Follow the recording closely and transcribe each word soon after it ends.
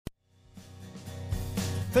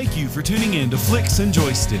Thank you for tuning in to Flicks and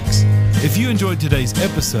Joysticks. If you enjoyed today's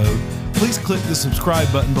episode, please click the subscribe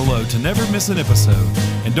button below to never miss an episode,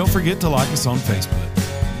 and don't forget to like us on Facebook.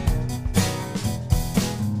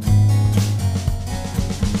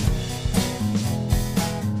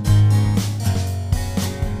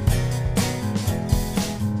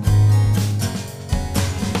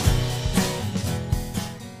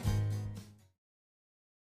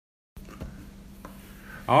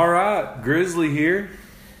 All right, Grizzly here.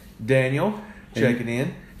 Daniel, checking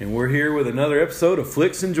in. And we're here with another episode of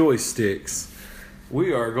Flicks and Joysticks.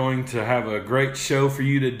 We are going to have a great show for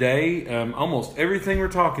you today. Almost everything we're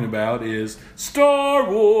talking about is Star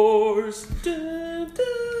Wars. Dun, dun.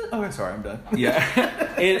 Oh, sorry, I'm done. Yeah,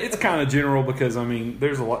 and it's kind of general because, I mean,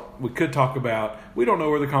 there's a lot we could talk about. We don't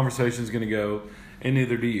know where the conversation is going to go, and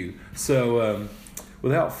neither do you. So,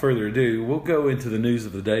 without further ado, we'll go into the news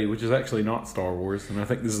of the day, which is actually not Star Wars, and I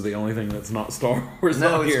think this is the only thing that's not Star Wars.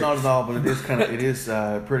 No, it's not at all, but it is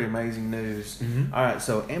pretty amazing news. Mm-hmm. All right,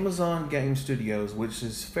 so Amazon Game Studios, which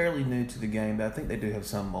is fairly new to the game, but I think they do have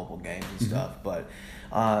some mobile games and stuff, but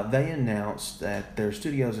they announced that their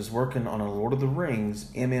studios is working on a Lord of the Rings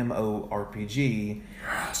MMORPG.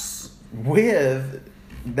 Yes. With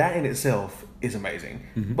that in itself is amazing.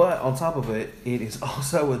 Mm-hmm. But on top of it, it is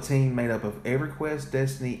also a team made up of EverQuest,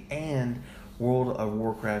 Destiny, and World of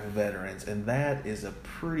Warcraft veterans, and that is a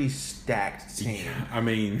pretty stacked team. Yeah, I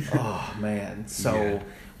mean, oh man! So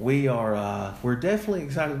we're definitely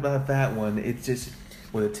excited about that one. It's just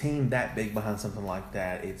with a team that big behind something like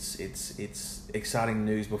that, it's exciting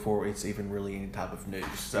news before it's even really any type of news.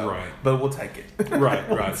 So, right. But we'll take it. Right.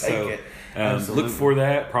 We'll take it. Look for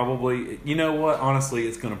that. Probably, you know what? Honestly,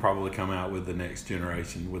 it's going to probably come out with the next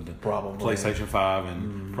generation, with the PlayStation 5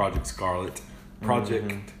 and Project Scarlet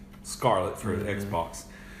for Xbox.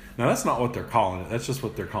 Now, that's not what they're calling it. That's just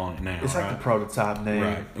what they're calling it now. It's like the prototype name.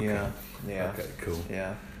 Right. Okay. Yeah. Okay. Cool.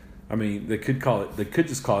 Yeah. I mean, they could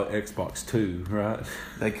just call it Xbox 2, right?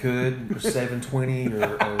 They could 720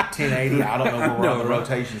 or 1080. I don't know where we're on the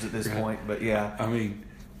rotations at this point, but yeah. I mean,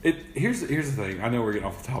 here's the thing. I know we're getting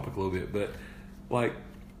off the topic a little bit, but like,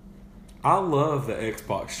 I love that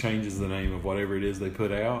Xbox changes the name of whatever it is they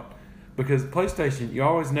put out, because PlayStation, you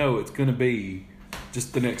always know it's going to be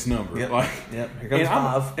just the next number. Yep. Here and comes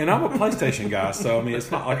 5. I'm a PlayStation guy, so I mean, it's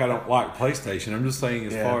not like I don't like PlayStation. I'm just saying,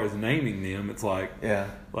 as far as naming them, it's like, I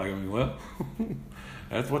mean, well,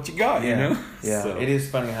 that's what you got, you know? Yeah, So. It is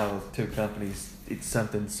funny how the two companies, it's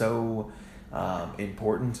something so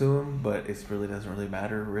important to them, but it really doesn't really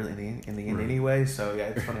matter really in the end anyway. So yeah,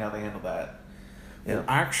 it's funny how they handle that. Yeah. Well,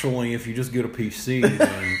 actually, if you just get a PC,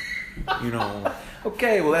 then you know.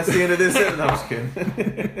 Okay, well that's the end of this. No, I'm just kidding.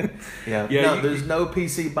 There's no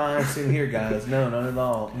PC bias in here, guys. No, none at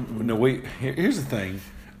all. Mm-mm. No, here's the thing.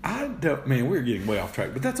 We're getting way off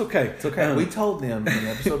track, but that's okay. It's okay. We told them in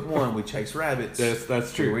episode 1 we chase rabbits.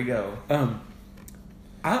 That's true. Here we go.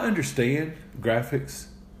 I understand graphics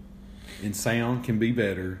and sound can be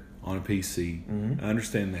better on a PC. Mm-hmm. I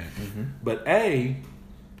understand that. Mm-hmm. But I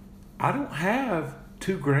don't have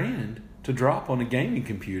 $2,000 to drop on a gaming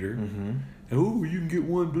computer. Mm-hmm. Oh, you can get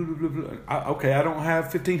one. Blah, blah, blah, blah. I don't have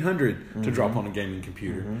 $1,500 to drop on a gaming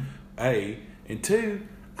computer. Mm-hmm. A, and 2,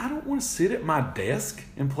 I don't want to sit at my desk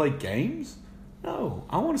and play games. No,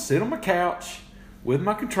 I want to sit on my couch with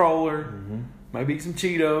my controller, maybe eat some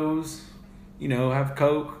Cheetos, have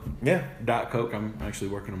Coke. Yeah. Diet Coke. I'm actually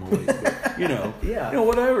working on my weight, but, yeah.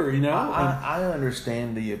 Whatever, I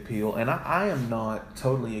understand the appeal, and I am not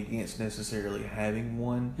totally against necessarily having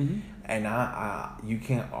one, and you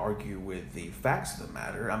can't argue with the facts of the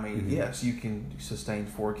matter. I mean, yes, you can sustain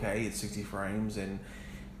 4K at 60 frames, and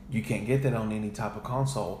you can't get that on any type of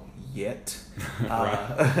console yet.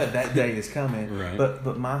 That day is coming. Right.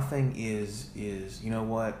 But my thing is you know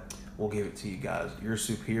what? We'll give it to you guys. You're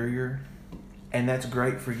superior, and that's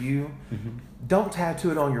great for you. Mm-hmm. Don't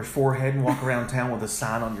tattoo it on your forehead and walk around town with a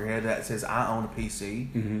sign on your head that says, I own a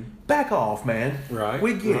PC. Mm-hmm. Back off, man. Right.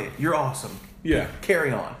 We get it. You're awesome. Yeah.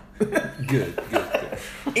 Carry on. Good.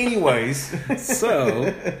 Anyways.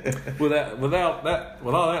 So, with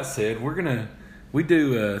all that said, we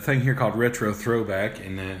do a thing here called Retro Throwback,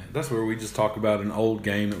 and that's where we just talk about an old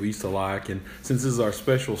game that we used to like. And since this is our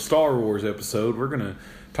special Star Wars episode, we're going to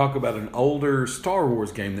talk about an older Star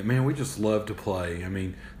Wars game that, man, we just love to play. I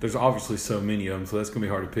mean, there's obviously so many of them, so that's going to be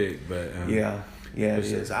hard to pick. But yeah, it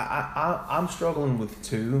is. I'm struggling with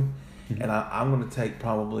 2, and I'm going to take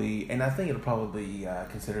probably, and I think it'll probably be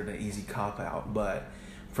considered an easy cop-out, but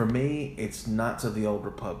for me, it's Knights of the Old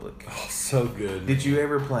Republic. Oh, so good. Did you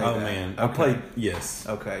ever play that? Oh, man. I played, yes.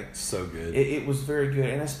 Okay. So good. It was very good,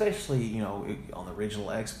 and especially, on the original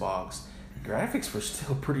Xbox, graphics were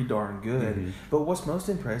still pretty darn good. Mm-hmm. But what's most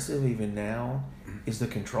impressive even now is the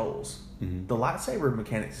controls. Mm-hmm. The lightsaber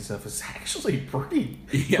mechanics and stuff is actually pretty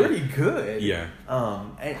good. Yeah.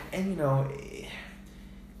 And you know,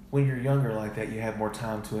 when you're younger like that, you have more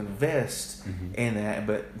time to invest in that.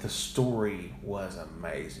 But the story was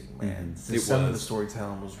amazing, man. Some of the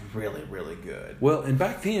storytelling was really, really good. Well, and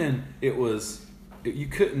back then it was you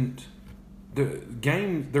couldn't.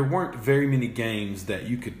 There weren't very many games that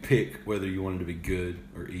you could pick whether you wanted to be good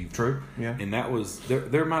or evil. True. Yeah. And that was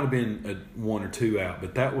there might have been one or two out,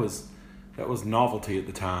 but that was novelty at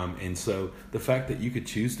the time. And so the fact that you could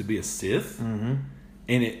choose to be a Sith, and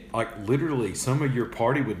it like literally some of your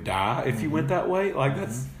party would die if you went that way. Like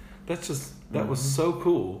that was so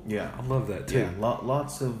cool. Yeah, I love that too. Yeah,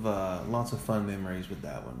 lots of fun memories with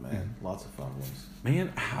that one, man. Lots of fun ones.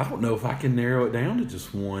 Man, I don't know if I can narrow it down to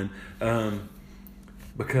just one,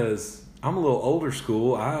 because I'm a little older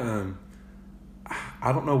school. I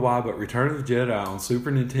don't know why, but Return of the Jedi on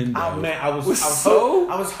Super Nintendo. Oh man, I was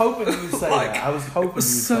hoping you would say like, that. I was hoping it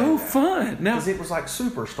was so fun. Now, because it was like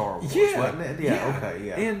Super Star Wars, wasn't it? Yeah. Okay.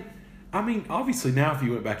 Yeah. And I mean, obviously now if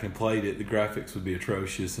you went back and played it, the graphics would be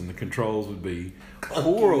atrocious and the controls would be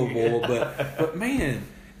horrible. but man,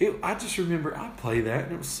 I just remember I'd play that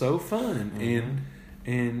and it was so fun,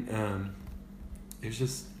 and it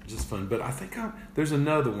was just fun. But I think there's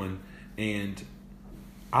another one, and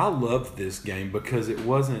I loved this game because it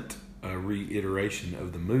wasn't a reiteration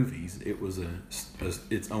of the movies. It was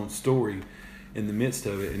its own story in the midst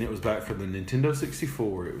of it, and it was back for the Nintendo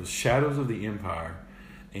 64. It was Shadows of the Empire,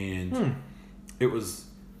 and it was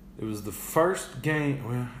the first game.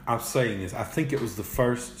 Well, I'm saying this. I think it was the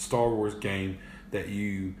first Star Wars game that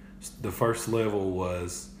the first level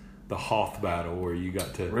was the Hoth battle, where you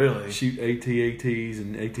got to shoot AT-ATs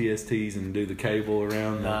and AT-STs and do the cable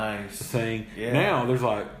around the thing. Yeah. Now I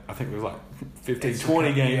think there's 15,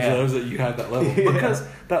 20 games of those that you had that level because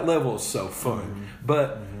that level is so fun.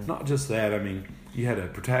 But not just that. I mean, you had a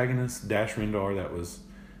protagonist, Dash Rendar, that was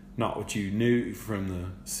not what you knew from the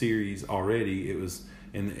series already. It was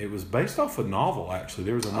based off a novel, actually.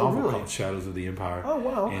 There was a novel called Shadows of the Empire. Oh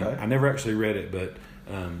wow! Okay. And I never actually read it, but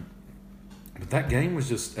that game was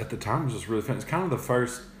just, at the time, was just really fun. It's kind of the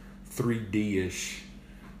first 3D-ish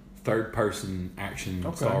third-person action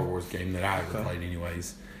Star Wars game that I ever played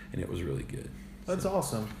anyways, and it was really good. That's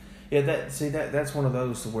awesome. Yeah, that's one of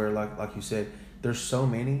those where, like you said, there's so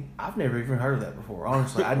many. I've never even heard of that before.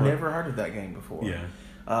 Honestly, I'd never heard of that game before. Yeah.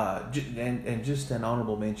 And just an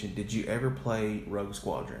honorable mention, did you ever play Rogue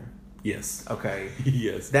Squadron? Yes. Okay.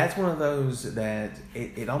 Yes. That's one of those that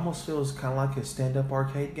it almost feels kind of like a stand-up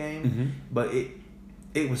arcade game, but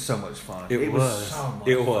it was so much fun. It was so much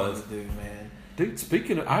fun to do, man. Dude,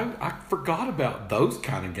 speaking of, I forgot about those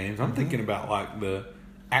kind of games. I'm thinking about like the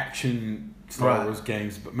action Star Wars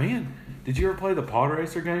games. But man, did you ever play the Pod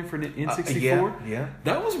Racer game for N64? Yeah.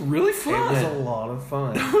 That was really fun. It was a lot of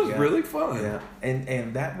fun. That was really fun. Yeah.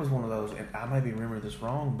 And that was one of those, and I maybe remember this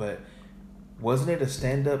wrong, but wasn't it a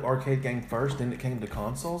stand-up arcade game first, then it came to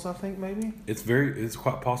consoles, I think, maybe? It's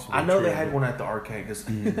quite possible. I know they had one at the arcade, because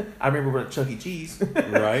I remember at Chuck E. Cheese.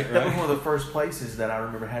 Right. That was one of the first places that I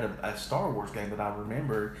remember had a Star Wars game that I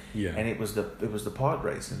remember. Yeah. And it was the pod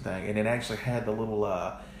racing thing, and it actually had the little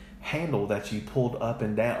handle that you pulled up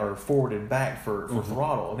and down, or forward and back for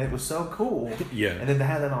throttle, and it was so cool. Yeah. And then to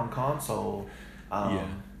have that on console,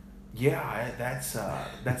 that's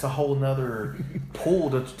a whole nother pool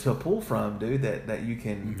to pull from, dude. That you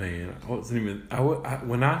can. Man, I wasn't even.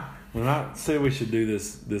 When I said we should do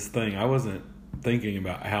this thing, I wasn't thinking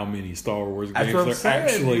about how many Star Wars games there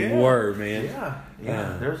actually were, man.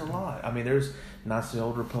 Yeah. There's a lot. I mean, there's Knights of the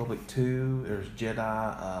Old Republic 2. There's Jedi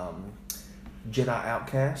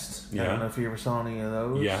Outcast. Yeah. I don't know if you ever saw any of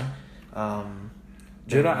those. Yeah.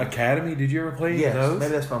 Jedi Academy. Did you ever play any of those?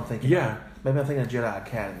 Maybe that's what I'm thinking. Yeah. Maybe I'm thinking of Jedi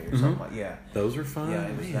Academy or something like. Yeah. Those are fun. Yeah,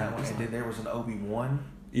 it was that one. And then there was an Obi-Wan.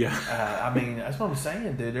 Yeah. I mean, that's what I'm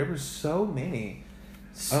saying, dude. There were so many.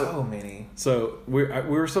 So many. So we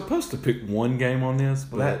were supposed to pick one game on this,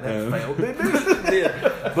 but that failed, didn't it?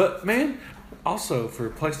 Yeah. But man, also for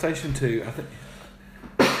PlayStation 2,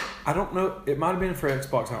 I don't know. It might have been for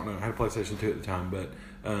Xbox. I don't know. I had a PlayStation 2 at the time, but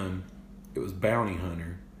it was Bounty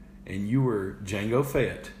Hunter, and you were Jango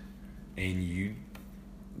Fett, and you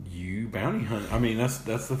bounty hunt. I mean, that's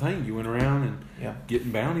the thing. You went around and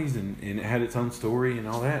getting bounties, and it had its own story and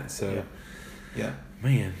all that. So,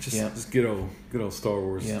 man, just good old Star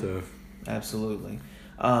Wars stuff. Absolutely.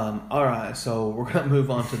 All right, so we're gonna move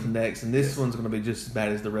on to the next, and this one's gonna be just as bad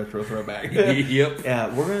as the retro throwback. Yep.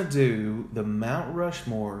 Yeah, we're gonna do the Mount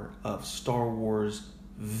Rushmore of Star Wars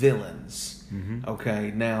villains.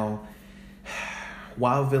 Okay, now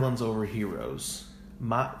Why villains over heroes?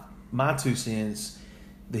 My 2 cents.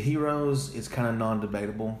 The heroes is kind of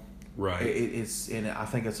non-debatable. Right. It's and I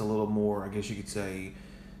think it's a little more, I guess you could say,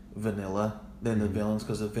 vanilla than the villains,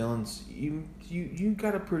 because the villains you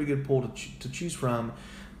got a pretty good pool to choose from,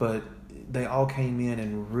 but they all came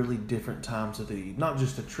in really different times of not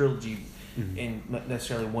just the trilogy in not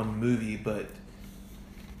necessarily one movie, but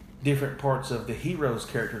different parts of the hero's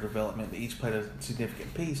character development that each played a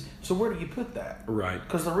significant piece. So where do you put that? Right.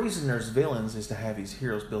 Because the reason there's villains is to have these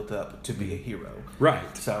heroes built up to be a hero.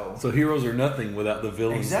 Right. So heroes are nothing without the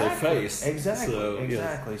villains they face. Exactly. So,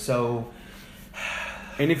 exactly. Yes. So.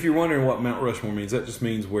 And if you're wondering what Mount Rushmore means, that just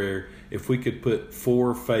means where if we could put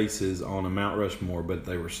 4 faces on a Mount Rushmore, but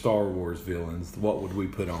they were Star Wars villains, what would we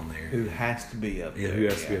put on there? Who has to be up there? Yeah, who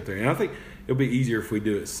has to be up there? And I think it'll be easier if we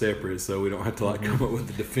do it separate, so we don't have to come up with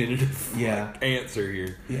a definitive answer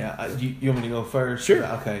here. Yeah, you want me to go first? Sure.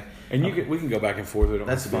 Okay. And we can go back and forth. We don't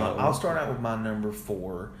That's have to fine. I'll start out with my number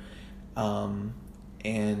 4, and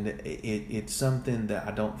it's something that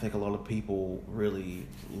I don't think a lot of people really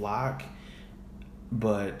like,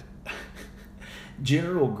 but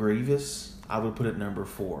General Grievous, I would put at number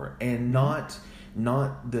 4, and not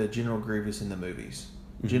the General Grievous in the movies.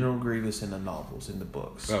 General Grievous in the novels, in the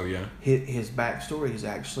books. Oh, yeah. His backstory is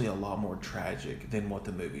actually a lot more tragic than what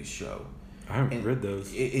the movies show. I haven't read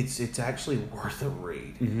those. It's actually worth a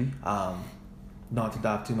read. Not to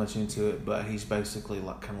dive too much into it, but he's basically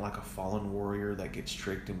kind of like a fallen warrior that gets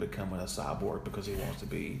tricked into becoming a cyborg because he wants to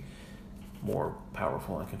be more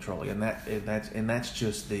powerful and controlling, and that's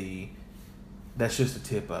just the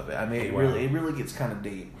tip of it. I mean, it really gets kind of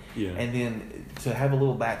deep. Yeah. And then to have a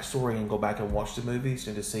little backstory and go back and watch the movies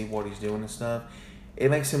and to see what he's doing and stuff, it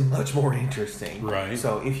makes him much more interesting. Right.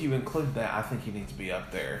 So if you include that, I think he needs to be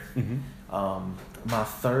up there. My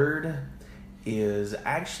 3rd is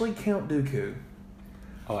actually Count Dooku.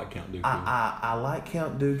 I like Count Dooku. I like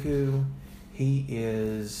Count Dooku. He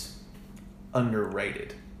is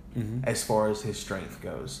underrated as far as his strength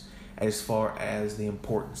goes, as far as the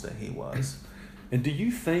importance that he was. And do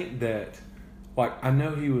you think that, like, I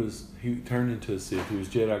know he turned into a Sith, he was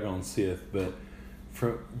Jedi gone Sith, but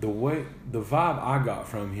from the vibe I got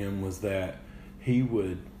from him was that he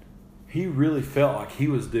really felt like he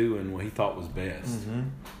was doing what he thought was best.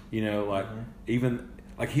 You know, like even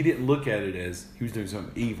like he didn't look at it as he was doing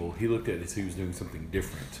something evil. He looked at it as he was doing something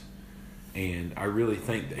different. And I really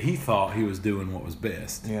think that he thought he was doing what was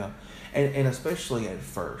best. Yeah. And especially at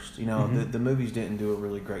first, you know, the movies didn't do a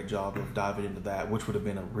really great job of diving into that, which would have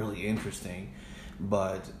been really interesting.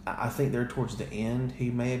 But I think there towards the end, he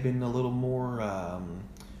may have been a little more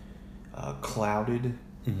clouded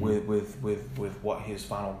with what his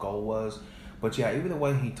final goal was. But yeah, even the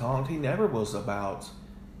way he talked, he never was about,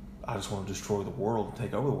 I just want to destroy the world and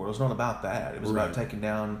take over the world. It's not about that. It was about taking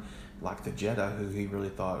down like the Jedi, who he really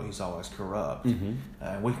thought he's always corrupt. We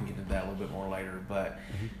can get into that a little bit more later. But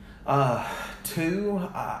 2,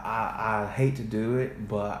 I hate to do it,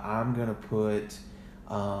 but I'm going to put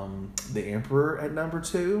the Emperor at number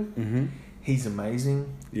 2. He's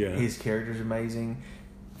amazing. Yeah. His character's amazing.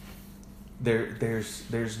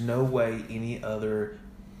 There's no way any other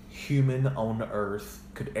human on Earth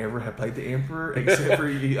could ever have played the Emperor except for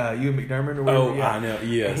Ewan McDermott or whatever. Oh, I know.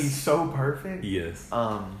 Yes. He's so perfect. Yes.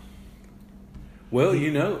 Well,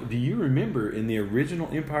 you know, do you remember in the original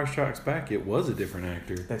Empire Strikes Back, it was a different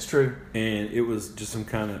actor? That's true. And it was just some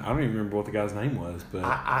kind of, I don't even remember what the guy's name was, but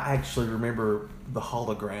I actually remember the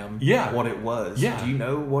hologram. Yeah. What it was. Yeah. Do you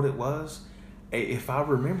know what it was? If I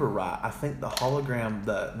remember right, I think the hologram,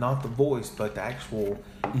 not the voice, but the actual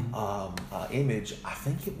image, I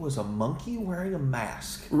think it was a monkey wearing a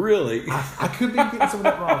mask. Really? I could be getting some of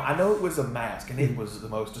that wrong. I know it was a mask, and it was the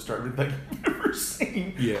most disturbing thing I've ever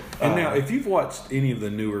seen. Yeah. And now, if you've watched any of the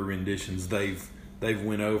newer renditions, they've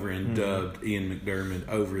went over and dubbed Ian McDermott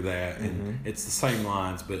over that, and it's the same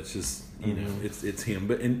lines, but it's just it's him.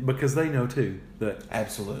 But because they know too that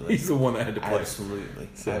absolutely he's the one that had to play. Absolutely.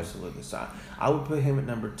 So I would put him at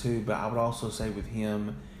number 2, but I would also say with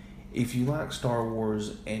him, if you like Star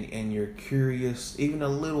Wars and you're curious even a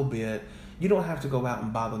little bit, you don't have to go out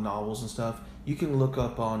and buy the novels and stuff. You can look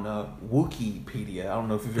up on Wikipedia. I don't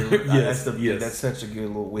know if you've ever that's such a good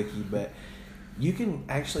little wiki, but you can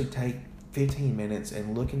actually take 15 minutes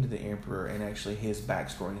and look into the Emperor and actually his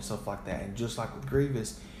backstory and stuff like that. And just like with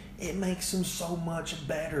Grievous, it makes him so much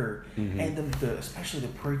better. And especially the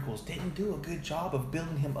prequels didn't do a good job of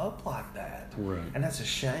building him up like that. Right. And that's a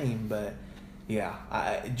shame, but yeah,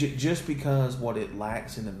 just because what it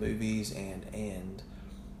lacks in the movies and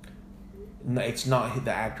it's not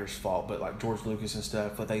the actor's fault, but like George Lucas and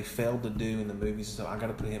stuff, what they failed to do in the movies and stuff, I got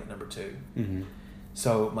to put him at number 2.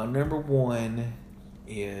 So my number one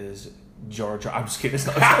is Jar Jar. I'm just kidding.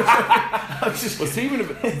 I'm just Was he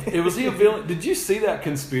was he a villain? Did you see that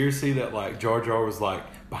conspiracy that like Jar Jar was like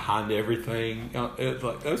behind everything? It,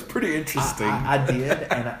 like, that was pretty interesting. I did,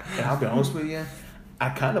 and I'll be honest with you, I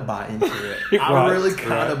kind of buy into it. Right, I really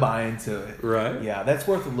kind of buy into it. Right. Yeah, that's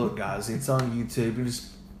worth a look, guys. It's on YouTube.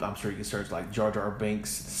 I'm sure you can search like Jar Jar Binks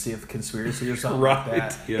Sith conspiracy or something like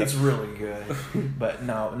that. Yeah. It's really good. But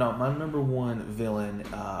no, my number one villain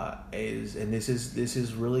is, and this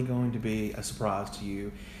is really going to be a surprise to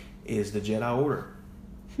you, is the Jedi Order.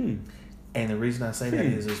 And the reason I say that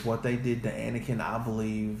is what they did to Anakin, I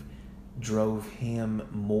believe, drove him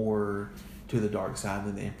more to the dark side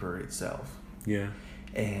than the Emperor itself. Yeah.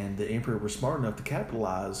 And the Emperor was smart enough to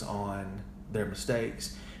capitalize on their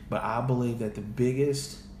mistakes. But I believe that the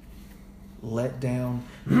biggest letdown,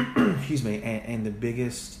 excuse me, and the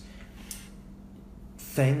biggest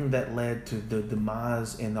thing that led to the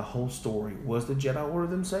demise in the whole story was the Jedi Order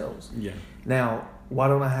themselves. Yeah. Now, why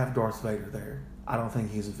don't I have Darth Vader there? I don't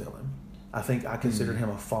think he's a villain. I think I consider him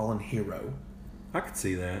a fallen hero. I could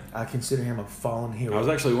see that. I consider him a fallen hero. I was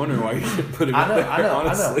actually wondering why you didn't put him I know, there,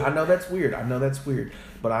 honestly. I know that's weird. I know that's weird.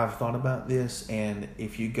 But I've thought about this, and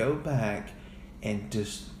if you go back and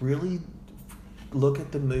just really look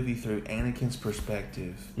at the movie through Anakin's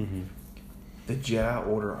perspective, the Jedi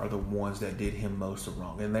Order are the ones that did him most of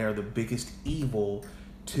wrong, and they are the biggest evil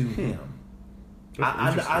to him.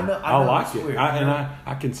 I know. I like it, weird,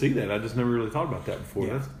 I can see that. I just never really thought about that before.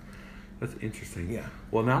 Yeah. That's interesting. Yeah.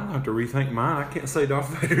 Well, now I'm gonna have to rethink mine. I can't say Darth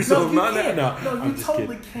Vader. So No, you can't. No, you just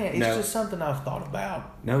totally kidding. can't. It's just something I've thought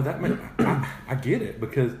about. No, that makes I get it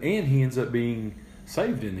because and he ends up being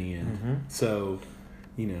saved in the end. So,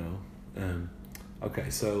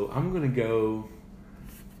 okay. So I'm gonna go.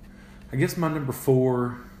 I guess my number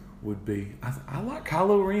 4 would be I like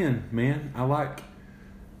Kylo Ren, man. I like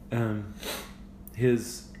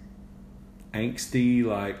his angsty,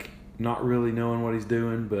 like not really knowing what he's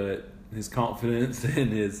doing, but his confidence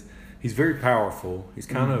and he's very powerful. He's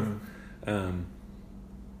kind of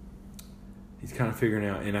figuring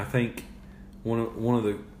out, and I think one of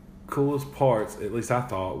the coolest parts, at least I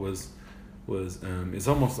thought, was it's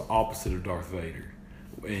almost the opposite of Darth Vader,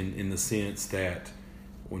 in the sense that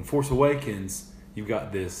when Force Awakens, you've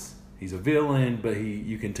got this. He's a villain, but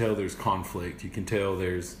you can tell there's conflict. You can tell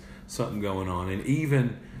there's something going on, and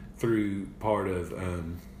even through part of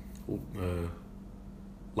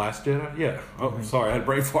Last Jedi, yeah. Oh, sorry, I had a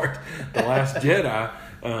brain fart. The Last Jedi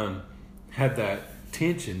had that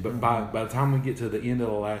tension, but by the time we get to the end of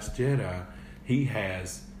the Last Jedi, he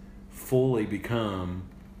has fully become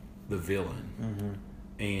the villain,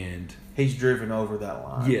 and he's driven over that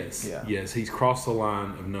line. Yes, he's crossed the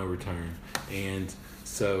line of no return, and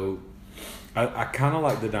so I kind of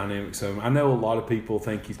like the dynamics of him. I know a lot of people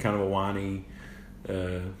think he's kind of a whiny,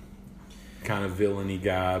 kind of villainy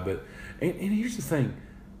guy, but and here's the thing.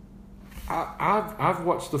 I've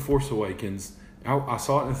watched The Force Awakens. I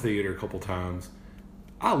saw it in the theater a couple times.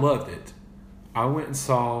 I loved it. I went and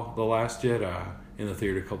saw The Last Jedi in the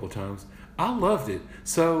theater a couple times. I loved it.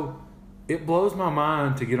 So it blows my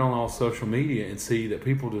mind to get on all social media and see that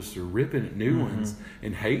people just are ripping at new ones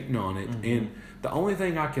and hating on it. And the only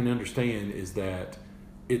thing I can understand is that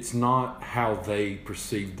it's not how they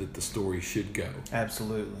perceive that the story should go.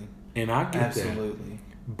 Absolutely. And I get that. Absolutely.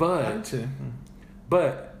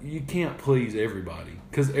 But you can't please everybody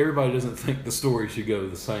because everybody doesn't think the story should go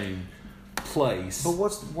the same place. But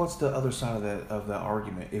what's the other side of that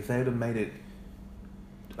argument? If they would have made it,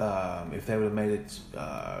 a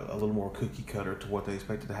little more cookie cutter to what they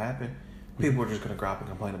expected to happen, people are just going to gripe and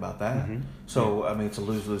complain about that. So I mean, it's a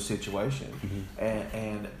lose-lose situation.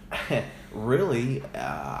 And really,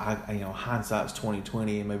 hindsight's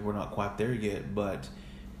 20/20, and maybe we're not quite there yet, but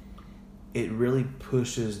it really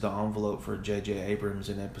pushes the envelope for J.J. Abrams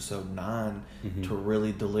in Episode 9 to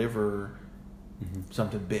really deliver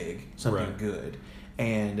something big, something good.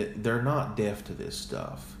 And they're not deaf to this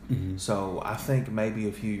stuff. So I think maybe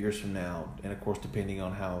a few years from now, and of course depending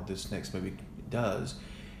on how this next movie does,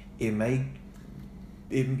 you may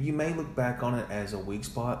look back on it as a weak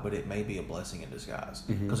spot, but it may be a blessing in disguise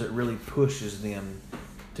because it really pushes them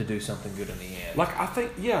to do something good in the end.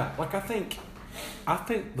 I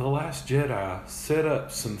think The Last Jedi set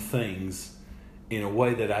up some things in a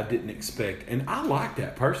way that I didn't expect. And I like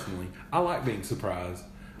that personally. I like being surprised.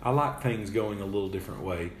 I like things going a little different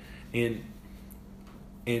way. And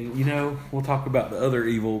we'll talk about the other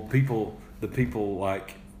evil people. The people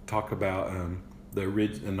talk about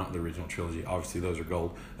not the original trilogy. Obviously, those are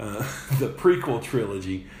gold. The prequel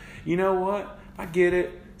trilogy. You know what? I get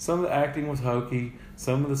it. some of the acting was hokey,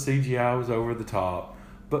 some of the CGI was over the top,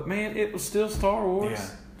 but man, it was still Star Wars. Yeah.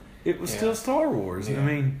 It was still Star Wars. Yeah. I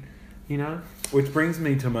mean, you know, which brings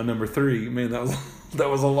me to my number 3. Man, that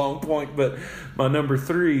was a long point, but my number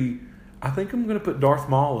 3, I think I'm going to put Darth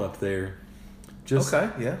Maul up there. Just,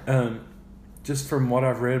 okay, yeah. Just from what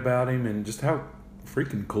I've read about him and just how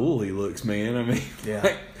freaking cool he looks, man. I mean,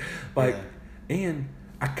 Yeah. and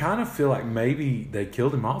I kind of feel like maybe they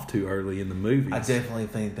killed him off too early in the movies. I definitely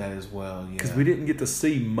think that as well. Yeah, Because we didn't get to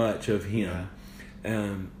see much of him.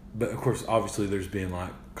 But of course, obviously, there's been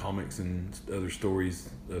like comics and other stories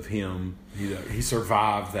of him. He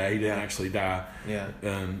survived that. He didn't actually die. Yeah.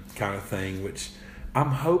 Kind of thing, which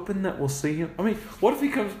I'm hoping that we'll see him. I mean, what if he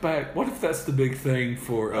comes back? What if that's the big thing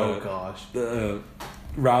for the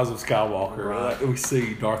Rise of Skywalker? Right. Like, we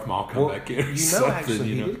see Darth Maul come back in. Actually,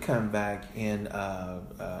 he did come back in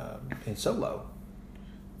Solo.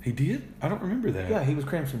 He did? I don't remember that. Yeah, he was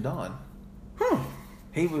Crimson Dawn. Huh.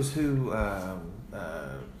 He was who?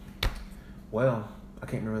 Well, I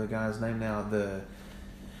can't remember the guy's name now. The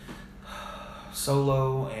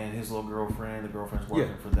Solo and his little girlfriend. The girlfriend's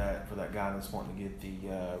working for that guy that's wanting to get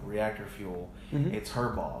the reactor fuel. Mm-hmm. It's her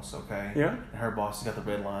boss, okay? Yeah. And her boss has got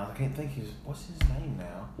the red line. I can't think what's his name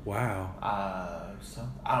now. Wow. So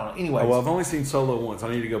I don't know. Anyways, well, I've only seen Solo once.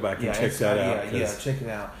 I need to go back and check that out. Yeah, check it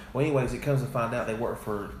out. Well, anyways, it comes to find out they work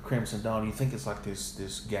for Crimson Dawn. You think it's like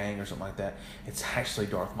this gang or something like that. It's actually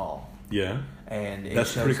Darth Maul. Yeah. And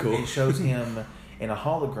that's pretty cool. It shows him in a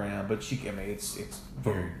hologram, but it's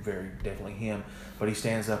very, very definitely him. But he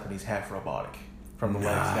stands up and he's half robotic from the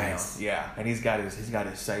legs down. Yeah, and he's got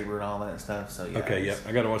his saber and all that stuff. So yeah. Okay, yeah,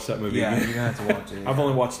 I got to watch that movie. Yeah, again. you're gonna have to watch it. I've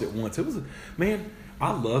only watched it once. It was man.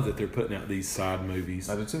 I love that they're putting out these side movies.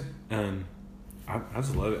 I do too. I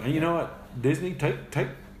just love it. And you know what, Disney, take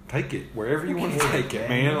it wherever you want to take it,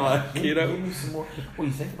 man. Like Give me some more. Well,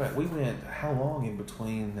 you think about it, we went how long in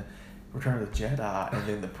between Return of the Jedi and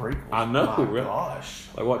then the prequels? I know, my right? Gosh,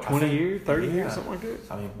 Like what, 20 years, 30 years, something like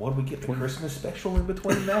that. I mean, what did we get the Christmas special in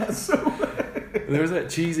between that? So there's that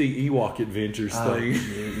cheesy Ewok Adventures thing.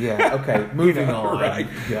 Yeah. Okay. Moving on. Right.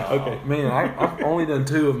 Yeah. Okay, man. I've only done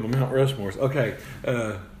 2 of them, Mount Rushmores. Okay.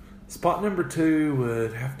 Spot number 2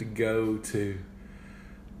 would have to go to.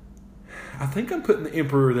 I think I'm putting the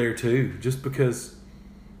Emperor there too, just because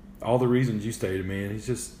all the reasons you stated, man. He's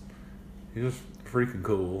just freaking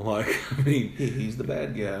cool. Like, I mean, he's the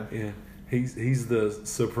bad guy. Yeah, he's the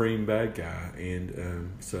supreme bad guy,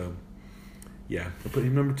 and so yeah, I put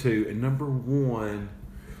him number 2 and number 1.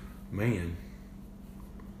 Man,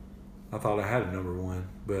 I thought I had a number 1,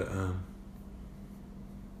 but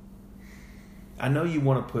I know you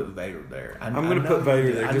want to put Vader there. I'm going to put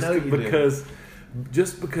Vader there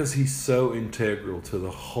just because he's so integral to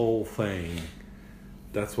the whole thing.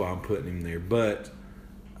 That's why I'm putting him there. But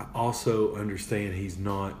I also understand he's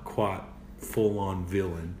not quite full on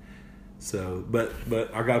villain. So, but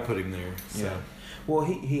I got to put him there. So. Yeah. Well,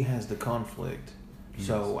 he has the conflict. Yes.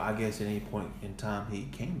 So I guess at any point in time he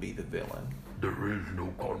can be the villain. There is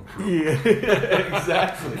no conflict. Yeah,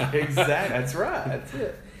 exactly. That's right. That's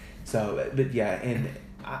it. So, but yeah, and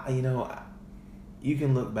you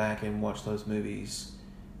can look back and watch those movies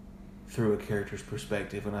through a character's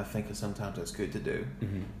perspective, and I think sometimes that's good to do.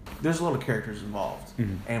 Mm-hmm. There's a lot of characters involved,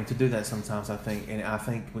 mm-hmm. and to do that sometimes I think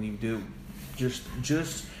when you do just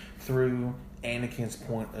through Anakin's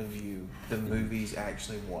point of view, the movies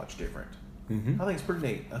actually watch different. Mm-hmm. I think it's pretty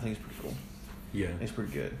neat. I think it's pretty cool. Yeah, it's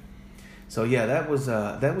pretty good. So yeah, that was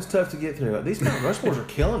tough to get through. These Mount Rushmores are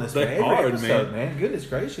killing us, they man. Are, Every episode, man. Goodness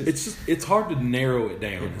gracious. It's hard to narrow it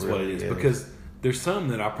down. Is really what it is because there's some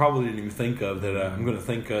that I probably didn't even think of that I'm going to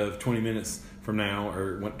think of 20 minutes from now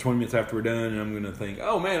or 20 minutes after we're done, and I'm going to think,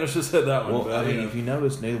 oh man, I should have said that one. Well, I mean, if you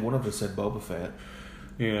notice, neither one of us said Boba Fett.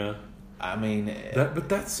 Yeah. I mean, but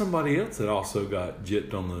that's somebody else that also got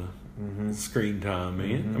gypped on the screen time,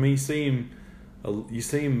 man. Mm-hmm. I mean, you see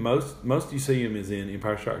him most you see him is in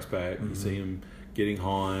Empire Strikes Back. Mm-hmm. You see him getting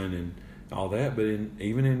Han and all that, but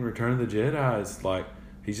even in Return of the Jedi, it's like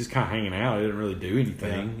he's just kind of hanging out. He didn't really do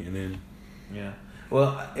anything, and then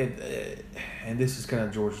well, and this is kind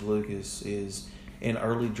of George Lucas is in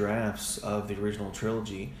early drafts of the original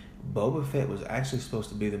trilogy. Boba Fett was actually supposed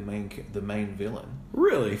to be the main villain.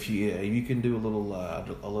 Really? If you can do a little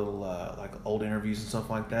like old interviews and stuff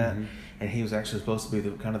like that, and he was actually supposed to be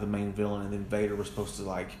the kind of the main villain, and then Vader was supposed to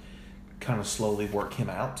like kind of slowly work him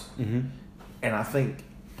out. Mm-hmm. And I think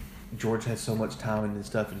George had so much time and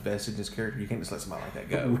stuff invested in his character, you can't just let somebody like that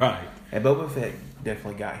go. Right. And Boba Fett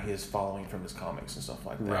definitely got his following from his comics and stuff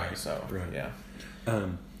like that. Right. So yeah.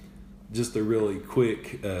 Just a really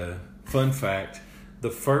quick fun fact. the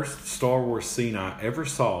first Star Wars scene I ever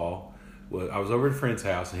saw was I was over at a friend's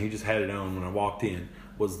house and he just had it on when I walked in.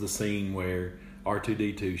 Was the scene where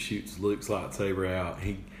R2D2 shoots Luke's lightsaber out.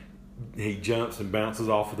 He jumps and bounces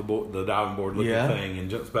off of the diving board looking thing and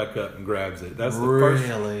jumps back up and grabs it. That's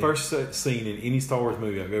the first scene in any Star Wars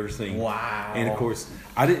movie I've ever seen. Wow. And of course,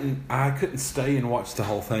 I couldn't stay and watch the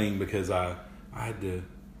whole thing because I had to.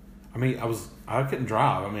 I mean, I couldn't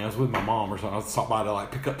drive. I mean, I was with my mom or something. I was stopped by to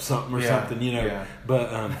like pick up something or something, you know. Yeah.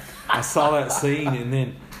 But I saw that scene and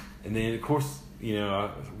then of course, you know, I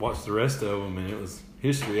watched the rest of them and it was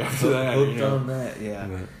history after that. Hooked on that, yeah.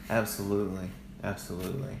 But, absolutely.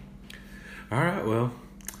 All right, well,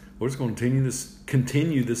 we're just going to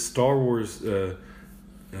continue this Star Wars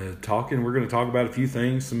talking. We're going to talk about a few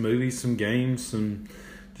things, some movies, some games, some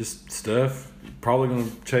just stuff. Probably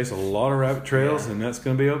going to chase a lot of rabbit trails, and that's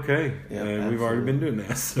going to be okay. Yeah, we've already been doing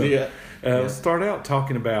that. So, Let's start out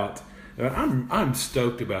talking about. I'm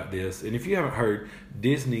stoked about this, and if you haven't heard,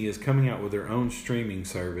 Disney is coming out with their own streaming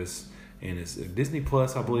service, and it's Disney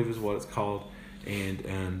Plus, I believe, is what it's called,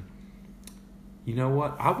 and. You know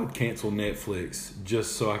what? I would cancel Netflix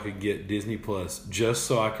just so I could get Disney Plus, just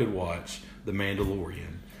so I could watch The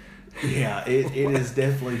Mandalorian. Yeah, it is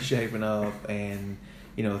definitely shaping up, and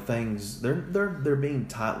you know things they're being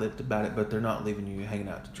tight-lipped about it, but they're not leaving you hanging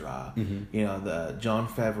out to dry. Mm-hmm. You know, the Jon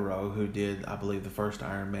Favreau, who did I believe the first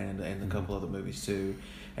Iron Man and a couple other movies too,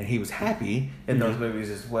 and he was happy in those movies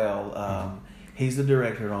as well. He's the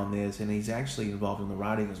director on this, and he's actually involved in the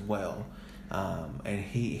writing as well, and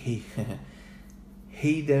he.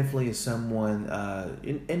 He definitely is someone,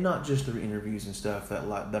 and not just through interviews and stuff that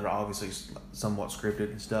are obviously somewhat scripted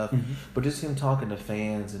and stuff, but just him talking to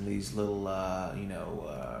fans and these little,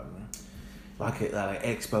 like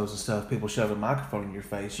expos and stuff. People shove a microphone in your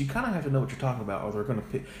face. You kind of have to know what you're talking about, or they're going to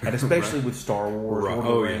pick. And especially with Star Wars, Lord of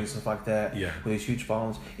the Rings, stuff like that. Yeah. With these huge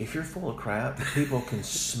followings, if you're full of crap, people can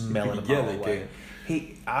smell it a mile away. Can.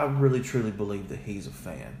 I really truly believe that he's a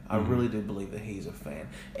fan. I really do believe that he's a fan,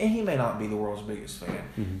 and he may not be the world's biggest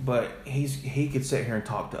fan, but he could sit here and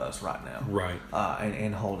talk to us right now, right?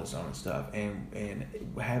 And hold his own and stuff, and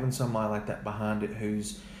having somebody like that behind it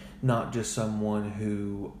who's not just someone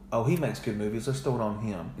who he makes good movies. Let's throw it on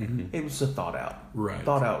him. It was a thought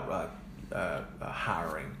out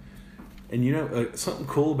hiring. And you know something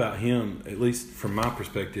cool about him, at least from my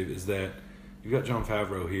perspective, is that you've got Jon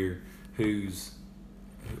Favreau here, who's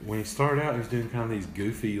when he started out, he was doing kind of these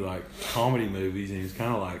goofy like comedy movies, and he was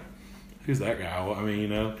kind of like, "Who's that guy?" I mean, you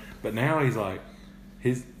know. But now he's like,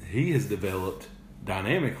 he has developed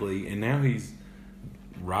dynamically, and now he's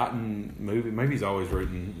writing movies. Maybe he's always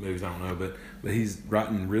written movies. I don't know, but he's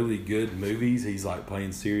writing really good movies. He's like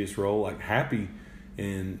playing serious role. Like Happy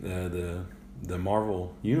in the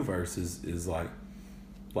Marvel universe is like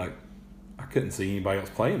I couldn't see anybody else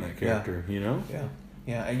playing that character. You know. Yeah.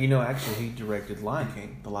 Yeah, and you know, actually, he directed Lion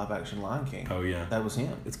King, the live-action Lion King. Oh yeah, that was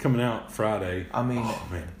him. It's coming out Friday. I mean, oh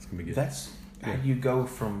man, it's gonna be good. That's how you go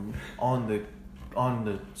from on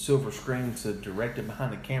the silver screen to directed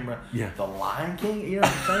behind the camera. Yeah, the Lion King. You know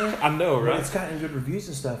what I'm saying? I know, right? But it's gotten good reviews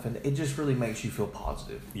and stuff, and it just really makes you feel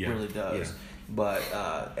positive. Yeah, it really does. Yeah. But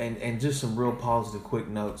and just some real positive, quick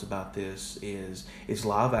notes about this is it's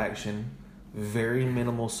live action. Very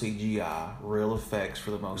minimal CGI, real effects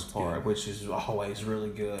for the most part, which is always really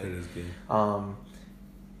good. It is good.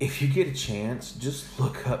 If you get a chance, just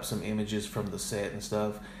look up some images from the set and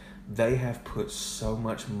stuff. They have put so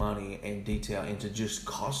much money and detail into just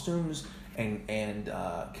costumes and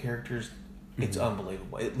characters. It's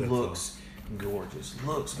unbelievable. It looks gorgeous.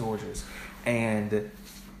 Looks gorgeous. And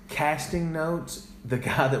casting notes, the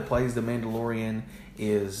guy that plays the Mandalorian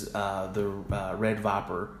is the Red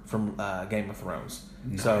Viper from Game of Thrones.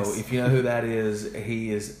 Nice. So if you know who that is,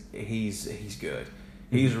 he's good.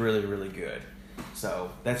 He's really, really good.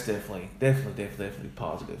 So that's definitely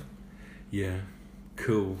positive. Yeah,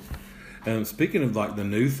 cool. Speaking of like the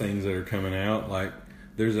new things that are coming out, like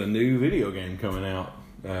there's a new video game coming out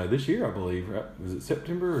this year, I believe. Right? Is it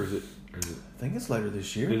September or is it? I think it's later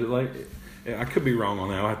this year. Is it like? I could be wrong on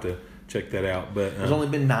that. I'll have to check that out. But there's only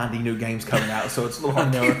been 90 new games coming out, so it's a little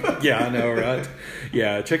hard. Yeah, I know, right?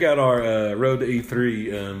 Yeah, check out our Road to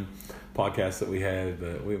E3 podcast that we had.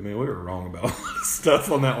 We were wrong about a lot of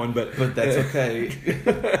stuff on that one, but that's okay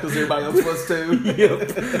because everybody else was too.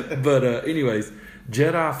 Yep. But anyways,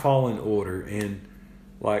 Jedi Fallen Order, and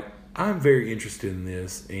like I'm very interested in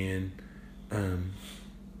this, and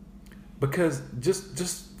because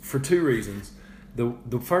just for two reasons.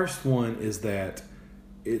 The first one is that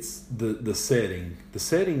it's the setting. The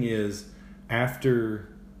setting is after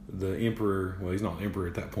the Emperor. Well, he's not Emperor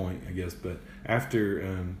at that point, I guess, but after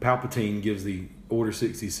Palpatine gives the Order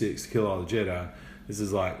 66, kill all the Jedi. This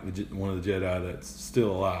is like one of the Jedi that's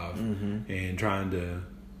still alive and trying to.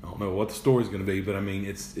 I don't know what the story's going to be, but I mean,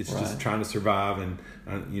 it's just trying to survive, and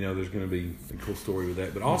there's going to be a cool story with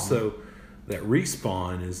that. But also, that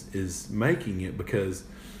Respawn is making it because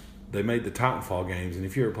they made the Titanfall games, and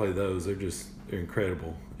if you ever play those, they're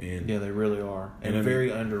incredible. And yeah, they really are, and very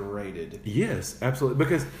underrated. Yes, absolutely,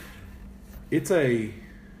 because it's that's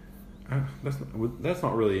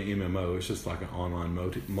not really an MMO. It's just like an online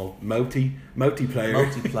multiplayer.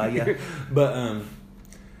 Multiplayer, but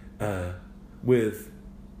with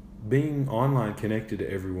being online connected to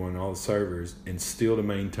everyone, all the servers, and still to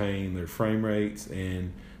maintain their frame rates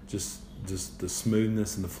and just the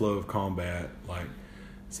smoothness and the flow of combat, like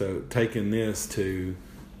so taking this to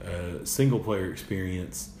single player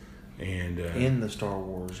experience and in the Star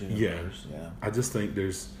Wars universe. Yeah. I just think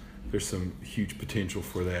there's some huge potential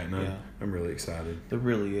for that, and I'm really excited. There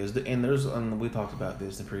really is, and we talked about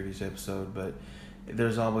this in the previous episode, but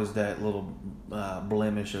there's always that little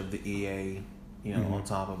blemish of the EA. On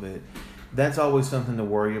top of it, that's always something to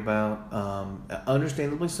worry about.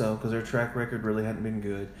 Understandably so, because their track record really hadn't been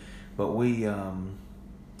good. But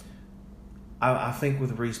I think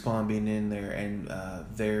with Respawn being in there and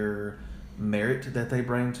their merit that they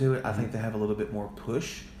bring to it, I think they have a little bit more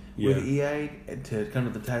push with EA to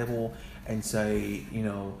come to the table and say,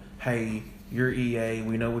 hey, you're EA,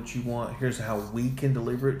 we know what you want. Here's how we can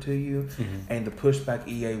deliver it to you, and the pushback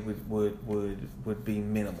EA would be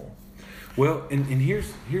minimal. Well, and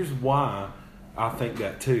here's why I think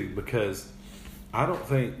that too, because I don't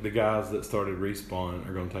think the guys that started Respawn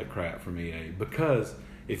are going to take crap from EA. Because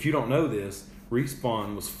if you don't know this,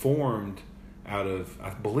 Respawn was formed out of,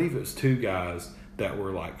 I believe it was two guys that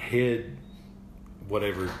were like head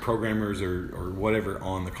whatever programmers or whatever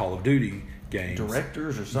on the Call of Duty games,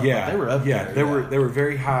 directors or something. Yeah, they were up there. They were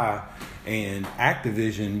very high, and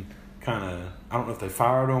Activision kind of, I don't know if they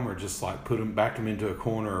fired them or just like backed them into a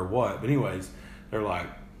corner or what. But anyways, they're like,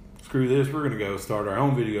 screw this, we're going to go start our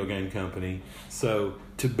own video game company. So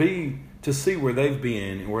to see where they've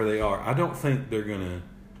been and where they are, I don't think they're going to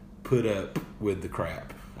put up with the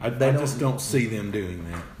crap. I just don't see them doing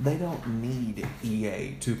that. They don't need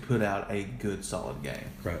EA to put out a good, solid game.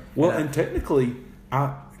 Right. Well, and technically,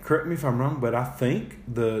 correct me if I'm wrong, but I think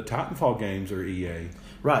the Titanfall games are EA.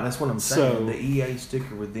 Right, that's what I'm saying. So, the EA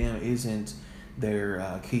sticker with them isn't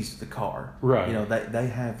their keys to the car. Right. They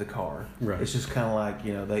have the car. Right. It's just kind of like,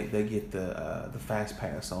 they get the fast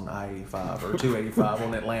pass on I-85 or 285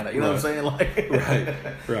 on Atlanta. You know what I'm saying? Like,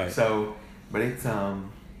 right. So, but it's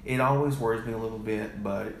it always worries me a little bit.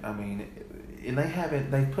 But I mean, and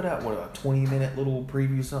they put out a 20-minute little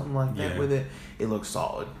preview, something like that with it. It looks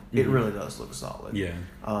solid. It really does look solid. Yeah.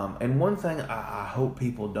 And one thing I hope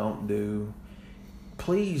people don't do.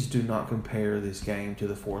 Please do not compare this game to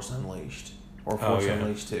The Force Unleashed or Force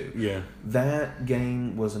Unleashed 2. Yeah. That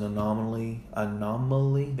game was an anomaly.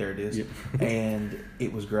 There it is. Yep. And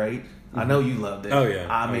it was great. I know you loved it. Oh, yeah.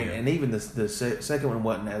 I mean, and even the second one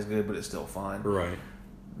wasn't as good, but it's still fun. Right.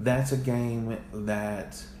 That's a game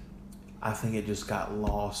that I think it just got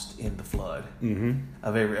lost in the flood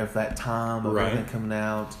of that time of everything coming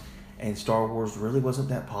out. And Star Wars really wasn't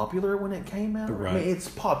that popular when it came out. Right. I mean, it's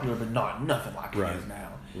popular, but nothing like it is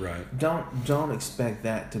now. Right. Don't expect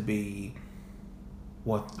that to be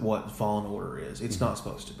what Fallen Order is. It's not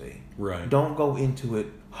supposed to be. Right. Don't go into it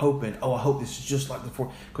hoping, I hope this is just like the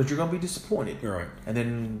Force, because you're going to be disappointed. Right. And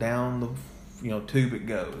then down the tube it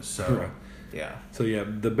goes. So yeah. So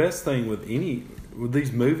the best thing with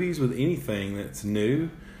these movies, with anything that's new,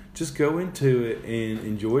 just go into it and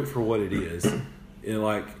enjoy it for what it is.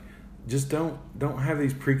 And just don't have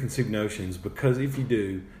these preconceived notions, because if you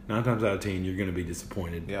do, 9 times out of 10 you're going to be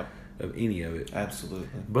disappointed of any of it. Absolutely.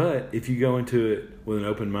 But if you go into it with an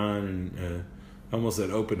open mind and almost an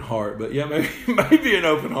open heart, but maybe an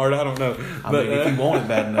open heart, I don't know. I mean, if you want it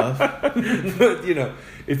bad enough. But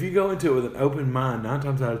if you go into it with an open mind, 9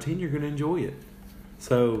 times out of 10 you're going to enjoy it.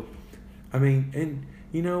 So, I mean, and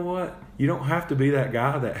you know what? You don't have to be that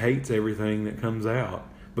guy that hates everything that comes out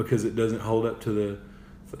because it doesn't hold up to the.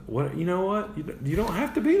 You know what? You don't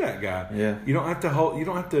have to be that guy. Yeah. You don't have to You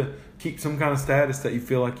don't have to keep some kind of status that you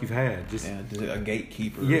feel like you've had. Just a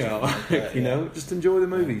gatekeeper. Yeah. Like that, just enjoy the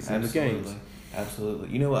movies and the games.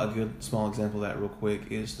 Absolutely. You know what? A good small example of that, real quick,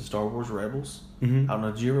 is the Star Wars Rebels. Mm-hmm. I don't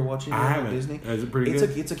know. Did you ever watch it on Disney? Is it pretty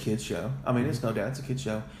good? It's a kids show. I mean, it's no doubt it's a kids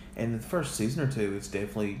show. And the first season or two, it's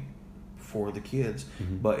definitely for the kids.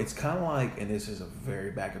 Mm-hmm. But it's kind of like, and this is a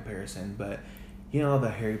very bad comparison, but. The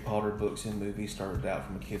Harry Potter books and movies started out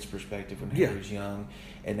from a kid's perspective when Harry was young,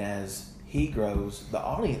 and as he grows, the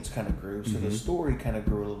audience kind of grew, so the story kind of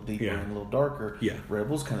grew a little deeper and a little darker. Yeah.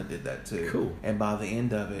 Rebels kind of did that too. Cool. And by the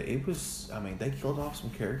end of it, it was, I mean, they killed off some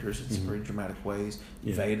characters in some pretty dramatic ways.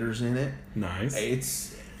 Yeah. Vader's in it.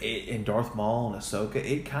 Nice. And Darth Maul and Ahsoka,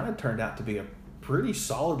 it kind of turned out to be a pretty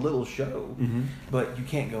solid little show. But you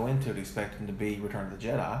can't go into it expecting to be Return of the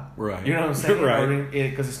Jedi. Right. You know what I'm saying? Right.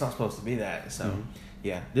 Because it's not supposed to be that. So,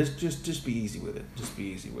 yeah, just be easy with it. Just be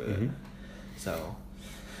easy with it. So,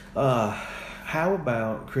 how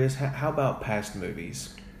about, Chris, how about past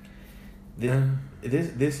movies?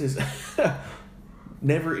 This is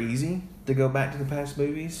never easy to go back to the past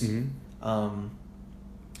movies. And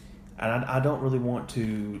I don't really want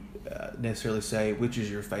to necessarily say which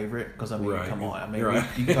is your favorite, because I mean, come on, I mean,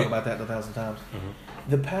 you can talk about that 1,000 times.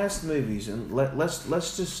 The past movies, and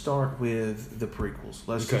let's just start with the prequels.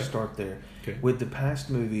 Let's just start there with the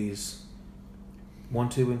past movies. 1,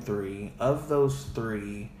 2, and 3. Of those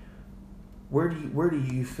 3, where do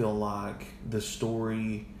you feel like the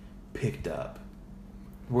story picked up?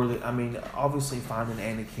 I mean, obviously finding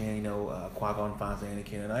Anakin, Qui-Gon finds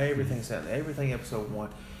Anakin, and everything episode 1.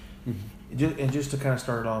 Just to kind of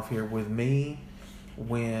start it off here with me,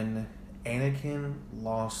 when Anakin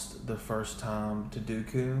lost the first time to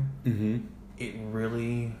Dooku, it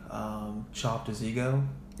really chopped his ego.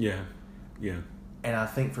 Yeah. And I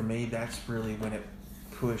think for me, that's really when it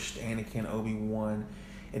pushed Anakin, Obi-Wan,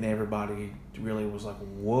 and everybody really was like,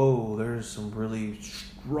 whoa, there's some really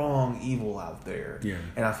strong evil out there. Yeah.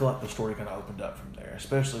 And I feel like the story kind of opened up from there,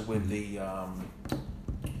 especially with the,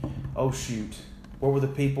 what were the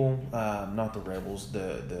people, not the rebels,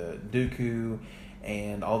 the Dooku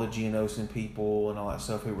and all the Geonosian people and all that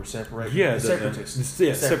stuff who were separated. Yeah, the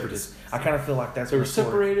separatists. Separatists. I kind of feel like that's they were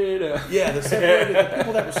separated. The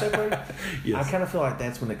people that were separated. Yes. I kind of feel like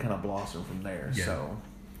that's when it kind of blossomed from there. Yeah. So.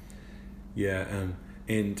 Yeah,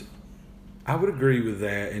 and I would agree with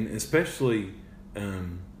that, and especially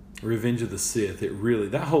Revenge of the Sith. It really,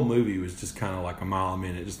 that whole movie was just kind of like a mile a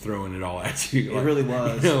minute, just throwing it all at you. It really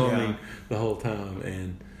was. I mean, the whole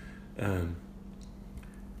time. And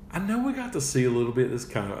I know we got to see a little bit. This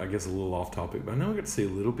kind of, I guess, a little off topic, but I know we got to see a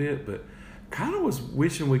little bit. But kind of was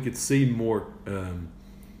wishing we could see more.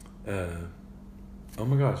 Oh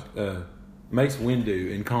my gosh, Mace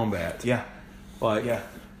Windu in combat. Yeah,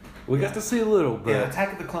 we got to see a little bit. Yeah,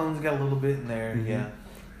 Attack of the Clones got a little bit in there.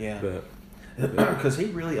 Yeah. But because he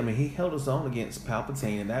really, I mean, he held his own against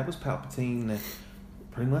Palpatine, and that was Palpatine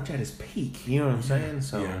pretty much at his peak. You know what I'm saying?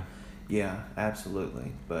 So, yeah,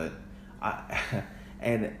 absolutely. But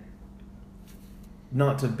and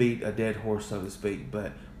not to beat a dead horse, so to speak,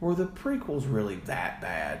 but were the prequels really that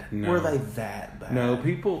bad? No. Were they that bad? No,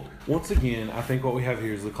 people, once again, I think what we have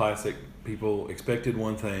here is the classic. People expected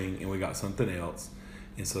one thing, and we got something else,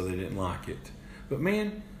 and so they didn't like it. But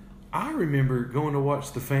man, I remember going to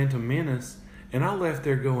watch The Phantom Menace, and I left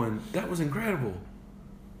there going, that was incredible.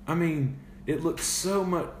 I mean, it looked so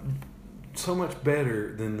much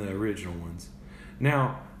better than the original ones.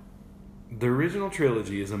 Now, the original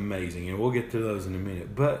trilogy is amazing, and we'll get to those in a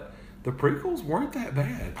minute, but the prequels weren't that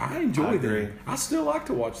bad. I enjoy them. I still like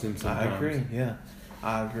to watch them sometimes. I agree, yeah.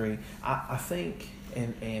 I agree. I think,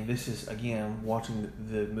 and this is, again, watching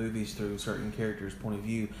the movies through certain characters' point of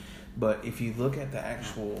view, but if you look at the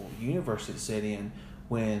actual universe it's set in,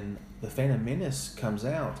 when The Phantom Menace comes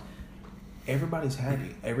out, everybody's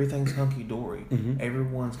happy. Everything's hunky-dory.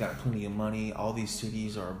 Everyone's got plenty of money. All these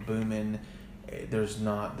cities are booming.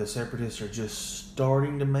 The Separatists are just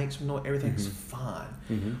starting to make some noise. Everything's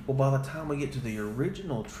fine. Well, by the time we get to the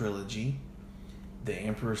original trilogy, the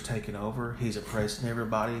Emperor's taken over. He's oppressing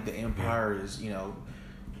everybody. The Empire is,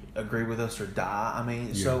 agree with us or die. I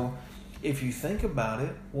mean, so if you think about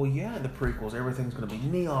it, well, yeah, in the prequels, everything's going to be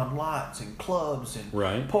neon lights and clubs and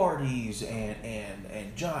parties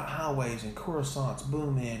and giant highways and Coruscant's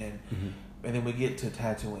booming, and then we get to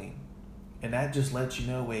Tatooine. And that just lets you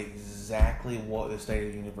know exactly what the state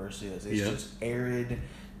of the universe is. It's just arid,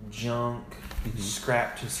 junk,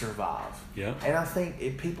 scrap to survive. Yeah. And I think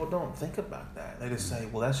if people don't think about that, they just say,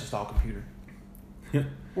 well, that's just all computer.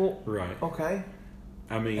 Well, okay.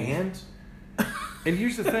 I mean, and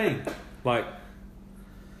here's the thing, like,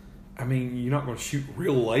 I mean, you're not going to shoot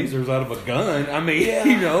real lasers out of a gun. I mean, I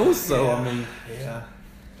mean, I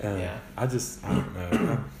don't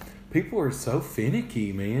know. People are so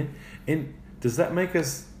finicky, man. And does that make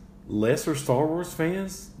us lesser Star Wars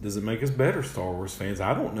fans? Does it make us better Star Wars fans?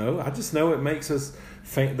 I don't know. I just know it makes us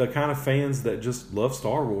the kind of fans that just love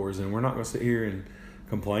Star Wars, and we're not going to sit here and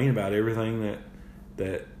complain about everything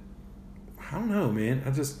that I don't know, man.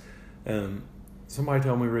 I just somebody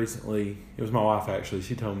told me recently, it was my wife actually,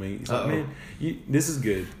 she told me, she's like, man, this is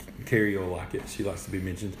good. Carrie will like it. She likes to be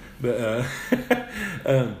mentioned. But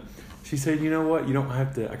she said, you know what? You don't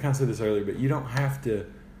have to, I kind of said this earlier, but you don't have to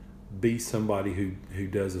be somebody who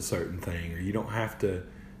does a certain thing, or you don't have to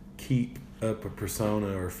keep up a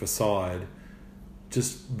persona or facade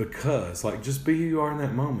just because. Like, just be who you are in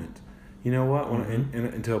that moment. You know what?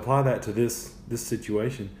 And to apply that to this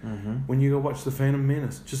situation, when you go watch The Phantom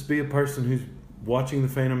Menace, just be a person who's watching The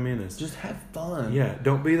Phantom Menace. Just have fun. Yeah,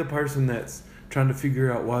 don't be the person that's trying to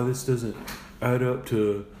figure out why this doesn't add up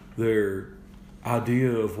to their idea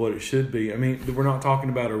of what it should be. I mean, we're not talking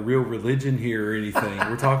about a real religion here or anything.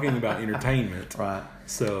 We're talking about entertainment. Right.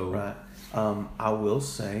 So. Right. I will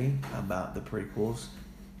say about the prequels,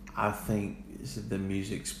 I think the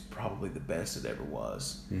music's probably the best it ever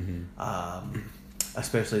was.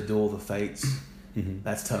 Especially Duel of the Fates.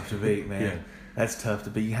 That's tough to beat, man. Yeah. That's tough to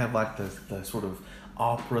beat. You have like the sort of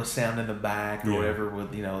opera sound in the back or whatever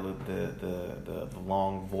with, you know, the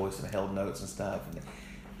long voice and held notes and stuff.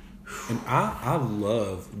 And I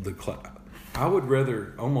love I would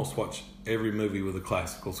rather almost watch every movie with a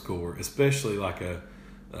classical score, especially like a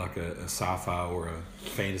sci-fi or a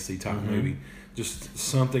fantasy type movie. Just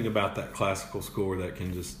something about that classical score that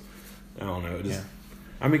can just, I don't know,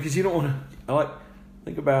 I mean, because you don't want to,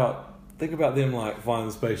 think about them like flying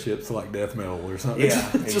the spaceships to like death metal or something. Yeah,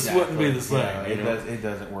 it just wouldn't be the same. Yeah, it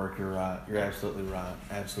doesn't work. You're right. You're absolutely right.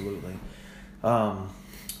 Absolutely.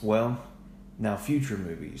 Well, now future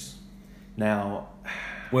movies. Now,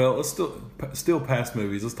 well, let's still past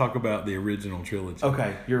movies. Let's talk about the original trilogy.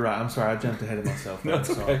 Okay, you're right. I'm sorry, I jumped ahead of myself. That's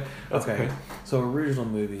okay. That's okay. So original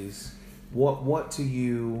movies. What to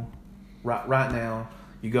you right now?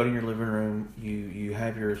 You go to your living room. You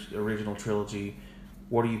have your original trilogy.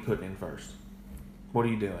 What are you putting in first? What are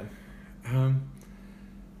you doing?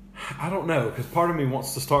 I don't know, because part of me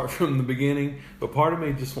wants to start from the beginning, but part of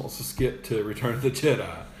me just wants to skip to Return of the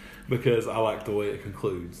Jedi because I like the way it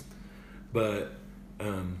concludes. But,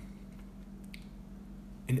 and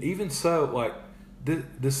even so, like,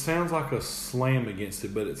 this sounds like a slam against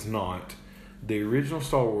it, but it's not. The original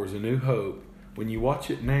Star Wars, A New Hope, when you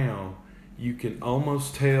watch it now, you can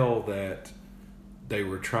almost tell that they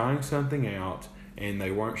were trying something out and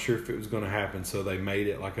they weren't sure if it was going to happen, so they made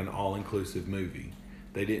it like an all-inclusive movie.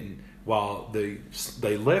 They didn't, while they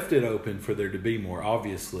left it open for there to be more,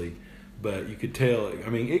 obviously, but you could tell, I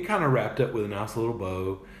mean, it kind of wrapped up with a nice little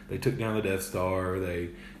bow. They took down the Death Star.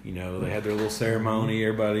 They had their little ceremony.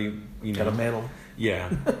 Everybody, got a medal.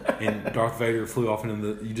 Yeah. And Darth Vader flew off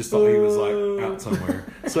into you just thought he was like out somewhere.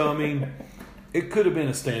 So, I mean, it could have been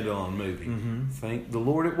a standalone movie. Thank the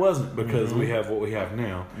Lord it wasn't, because we have what we have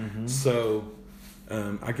now. So,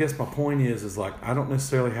 I guess my point is like, I don't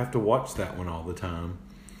necessarily have to watch that one all the time.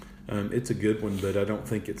 It's a good one, but I don't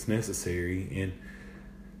think it's necessary. And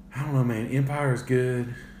I don't know, man. Empire is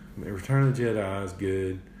good. Return of the Jedi is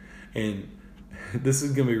good. And this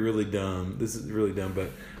is going to be really dumb. This is really dumb, but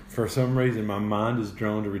for some reason, my mind is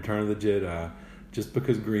drawn to Return of the Jedi just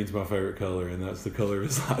because green's my favorite color, and that's the color of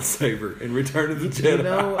his lightsaber in Return of the Jedi. You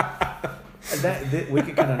know, that we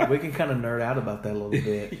can kind of nerd out about that a little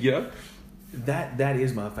bit. Yep. That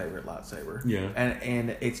is my favorite lightsaber. Yeah.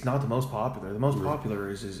 And it's not the most popular. The most popular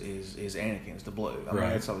is Anakin's, the blue. I mean,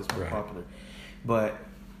 that's always most popular. But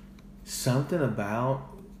something about,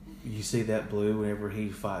 you see that blue whenever he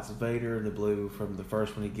fights Vader, the blue from the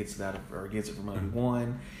first one he gets it gets it from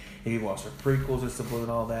Obi-Wan. He watched the prequels, it's the blue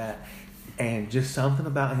and all that. And just something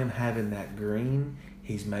about him having that green,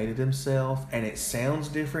 he's made it himself, and it sounds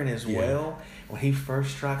different as well. When he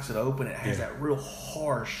first strikes it open, it has that real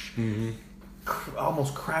harsh,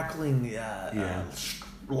 almost crackling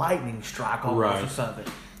lightning strike almost or something.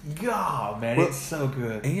 God, man, it's so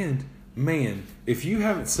good. And man, if you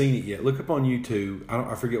haven't seen it yet, look up on YouTube.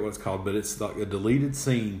 I forget what it's called, but it's like a deleted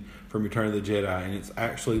scene from Return of the Jedi, and it's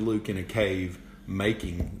actually Luke in a cave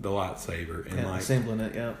making the lightsaber and assembling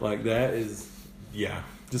it. Yeah, like that is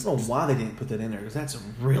Just I don't know why they didn't put that in there, because that's a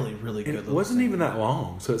really, really good. It wasn't even that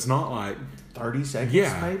long, so it's not like 30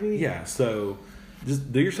 seconds, maybe. Yeah, so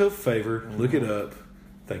just do yourself a favor, look it up,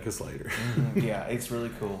 thank us later. Yeah, it's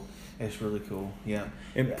really cool. It's really cool. Yeah,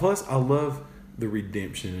 and plus I love the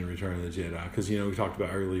redemption in Return of the Jedi, because we talked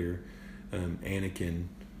about earlier, Anakin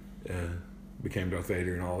became Darth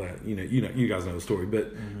Vader and all that. You guys know the story,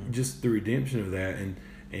 but just the redemption of that,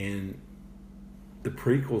 and the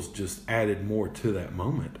prequels just added more to that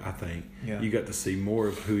moment. I think you got to see more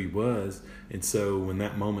of who he was, and so when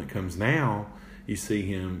that moment comes now, you see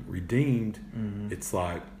him redeemed. It's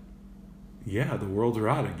like, the world's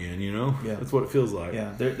right again. That's what it feels like.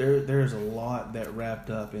 Yeah, there's a lot that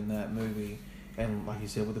wrapped up in that movie. and like you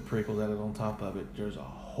said, with the prequels added on top of it, there's a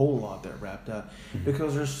whole lot that wrapped up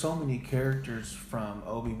because there's so many characters from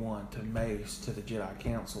Obi-Wan to Mace to the Jedi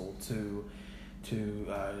Council to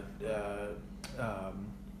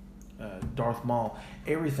Darth Maul,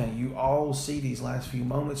 everything. You all see these last few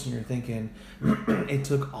moments and you're thinking, it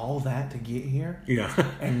took all that to get here,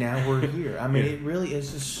 and now we're here. I mean, it really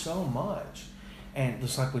is just so much. And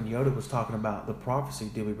just like when Yoda was talking about the prophecy,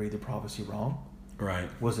 did we read the prophecy wrong? Right.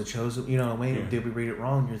 Was it chosen? You know what I mean? Yeah. Did we read it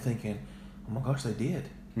wrong? You're thinking, oh my gosh, they did.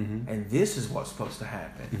 And this is what's supposed to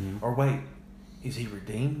happen. Or wait, is he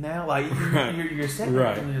redeemed now? Like, you're sitting there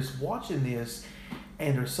and you're just watching this,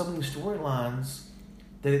 and there's so many storylines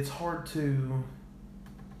that it's hard to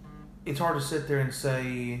sit there and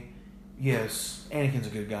say, yes, Anakin's a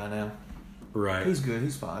good guy now. Right. He's good.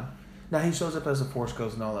 He's fine. Now, he shows up as the Force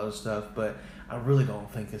Ghost and all that other stuff, but I really don't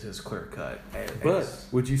think it's as clear cut. But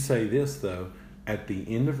would you say this, though? At the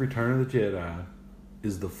end of Return of the Jedi,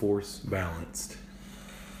 is the Force balanced?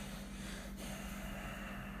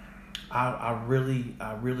 I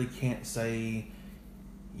really can't say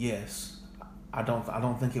yes. I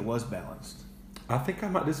don't think it was balanced. I think I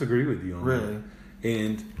might disagree with you on that. Really?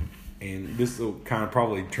 And this will kind of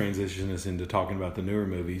probably transition us into talking about the newer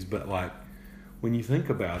movies, but like when you think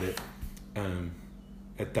about it,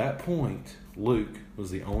 at that point, Luke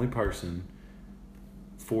was the only person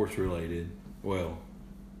Force related, well,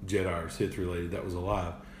 Jedi or Sith related, that was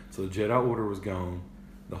alive. So the Jedi Order was gone,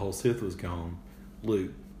 the whole Sith was gone,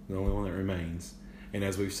 Luke, the only one that remains. And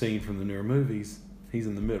as we've seen from the newer movies, he's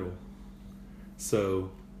in the middle.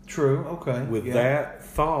 So true, okay. With that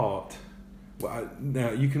thought,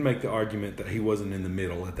 now you can make the argument that he wasn't in the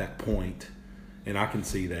middle at that point, and I can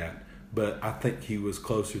see that. But I think he was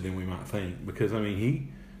closer than we might think, because I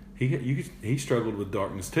mean he struggled with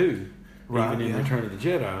darkness too, even in Return of the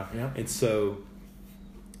Jedi. Yeah. And so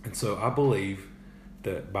I believe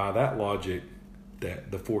that by that logic,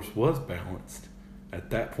 that the Force was balanced at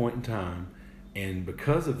that point in time, and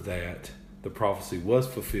because of that, the prophecy was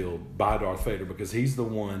fulfilled by Darth Vader, because he's the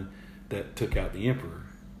one that took out the Emperor,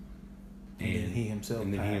 and he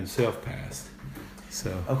himself passed.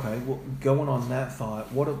 So okay, well, going on that thought,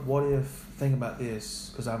 what if think about this,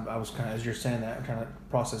 because I was kind of, as you're saying that, I'm trying to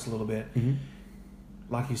process a little bit.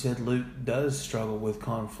 Like you said, Luke does struggle with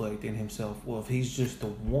conflict in himself. Well, if he's just the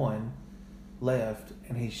one left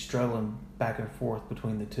and he's struggling back and forth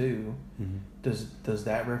between the two, does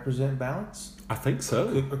that represent balance? I think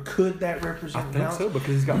so. Could that represent balance? I think so,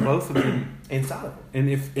 because he's got both of them inside of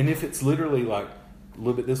him. And if it's literally like a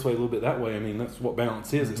little bit this way, a little bit that way, I mean, that's what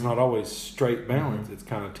balance is. It's not always straight balance. It's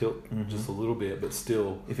kind of tilt just a little bit, but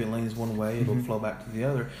still. If it leans one way, it'll flow back to the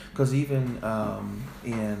other. Because even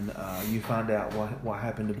you find out what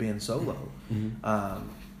happened to Ben Solo.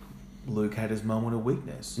 Luke had his moment of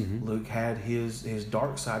weakness. Luke had his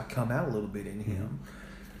dark side come out a little bit in him.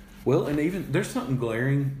 Well, and even there's something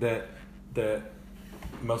glaring that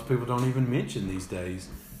most people don't even mention these days.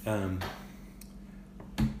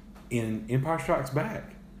 In Empire Strikes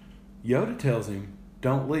Back, Yoda tells him,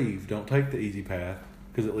 don't leave, don't take the easy path,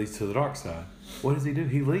 because it leads to the dark side. What does he do?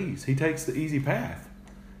 He leaves. He takes the easy path.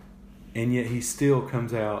 And yet he still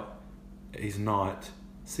comes out, he's not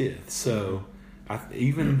Sith. So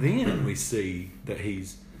even then we see that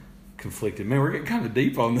he's conflicted. Man, we're getting kind of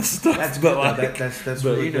deep on this stuff. That's good. That's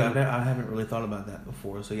really good. I haven't really thought about that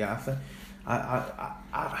before. So yeah,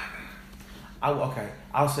 okay,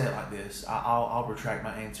 I'll say it like this. I'll retract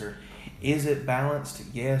my answer. Is it balanced?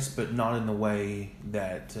 Yes, but not in the way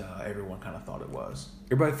that everyone kind of thought it was.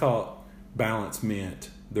 Everybody thought balance meant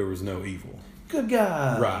there was no evil. Good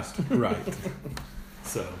guy. Right.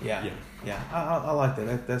 So yeah. I like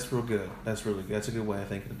that. That's real good. That's really good. That's a good way of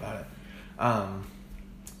thinking about it.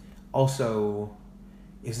 Also,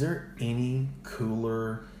 is there any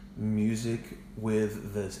cooler music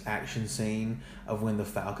with this action scene of when the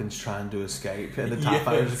Falcon's trying to escape and the TIE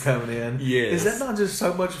fighters are coming in? Yes. Is that not just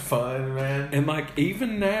so much fun, man? And like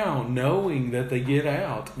even now, knowing that they get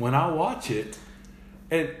out, when I watch it,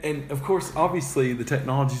 and of course, obviously the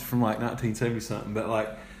technology's from like 1970 something, but like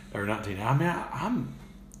or 19. I mean,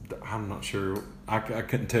 I'm not sure. I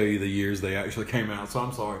couldn't tell you the years they actually came out, so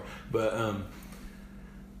I'm sorry.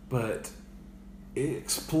 But it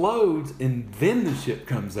explodes and then the ship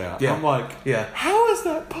comes out. Yeah. I'm like, how is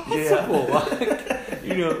that possible? Like,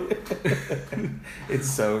 it's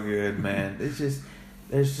so good, man. It's just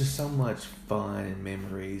there's just so much fun and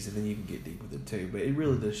memories, and then you can get deep with it too. But it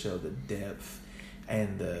really does show the depth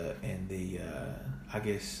and the I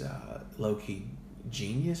guess low key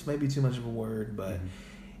genius. Maybe too much of a word, but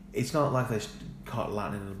it's not like they caught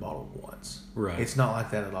lightning in a bottle once. Right. It's not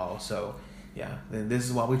like that at all. So Yeah, and this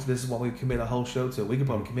is why we commit a whole show to. We could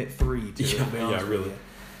probably commit 3 to. Yeah, to be honest with really, you.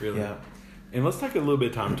 really. Yeah. And let's take a little bit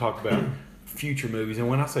of time to talk about future movies. And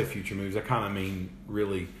when I say future movies, I kind of mean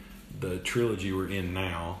really the trilogy we're in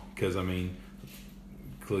now, because I mean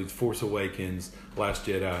includes Force Awakens, Last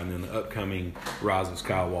Jedi, and then the upcoming Rise of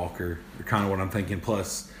Skywalker. Kind of what I'm thinking,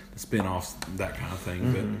 plus the spin-offs, that kind of thing.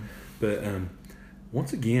 Mm-hmm. But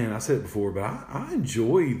once again, I said it before, but I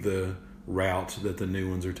enjoy the route that the new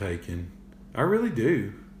ones are taking. I really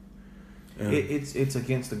do. It's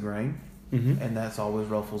against the grain, and that's always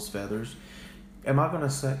ruffles feathers. Can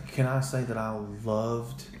I say that I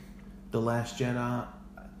loved The Last Jedi?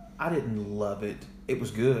 I didn't love it. It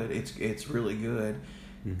was good. It's really good.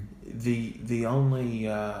 Mm-hmm. The only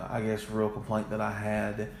I guess real complaint that I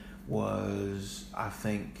had was, I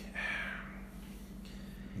think,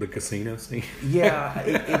 the casino scene. Yeah,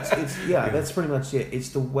 it's that's pretty much it. It's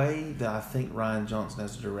the way that I think Rian Johnson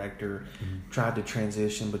as a director tried to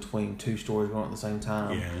transition between 2 stories going at the same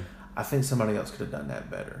time. Yeah. I think somebody else could have done that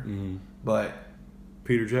better. Mm-hmm. But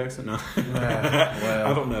Peter Jackson? No. well,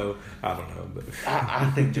 I don't know. But I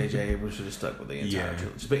think J.J. Abrams should have stuck with the entire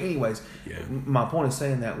trilogy. But anyways, my point of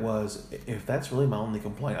saying that was, if that's really my only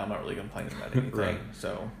complaint, I'm not really complaining about anything. Right.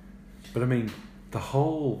 So, but I mean, the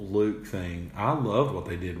whole Luke thing, I loved what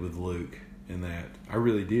they did with Luke in that. I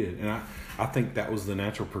really did. And I think that was the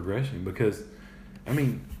natural progression, because, I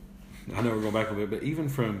mean, I know we're going back a bit, but even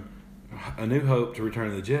from A New Hope to Return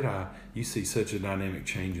of the Jedi, you see such a dynamic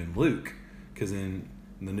change in Luke. Because in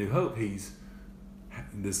The New Hope, he's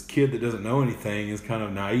this kid that doesn't know anything, is kind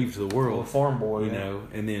of naive to the world. A farm boy, you know.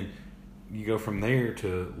 And then you go from there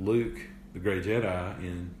to Luke, the Great Jedi,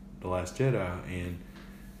 in The Last Jedi, and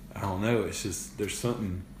I don't know, it's just, there's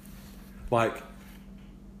something, like,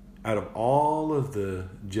 out of all of the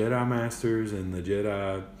Jedi Masters and the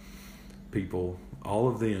Jedi people, all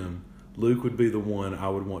of them, Luke would be the one I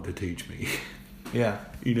would want to teach me. Yeah.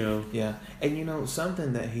 You know? Yeah. And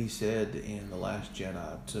something that he said in The Last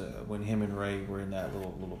Jedi, when him and Rey were in that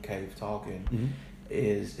little cave talking,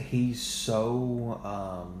 is he's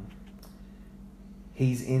so,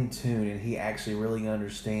 he's in tune, and he actually really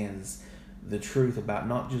understands the truth about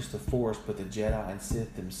not just the Force, but the Jedi and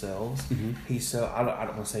Sith themselves. He's so, I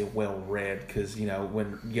don't want to say well read, because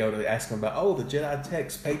when Yoda asked him about, the Jedi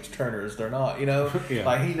text page turners, they're not,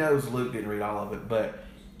 like, he knows Luke didn't read all of it, but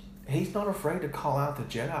he's not afraid to call out the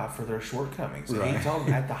Jedi for their shortcomings. Right. He told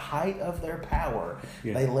them at the height of their power,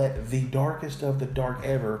 they let the darkest of the dark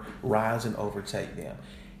ever rise and overtake them.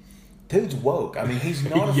 Dude's woke. I mean, he's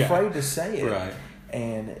not afraid to say it. Right.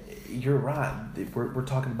 And you're right. We're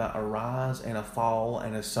talking about a rise and a fall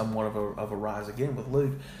and a somewhat of a rise again with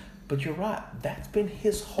Luke. But you're right. That's been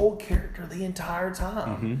his whole character the entire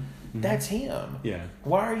time. That's him. Yeah.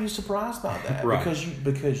 Why are you surprised by that? Right.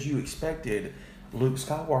 Because you expected Luke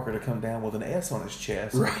Skywalker to come down with an S on his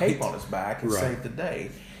chest and a cape on his back and save the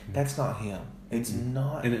day. That's not him. It's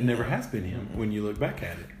not. And it never has been him when you look back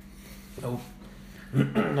at it. Nope.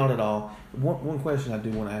 Not at all. One question I do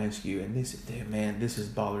want to ask you, and this has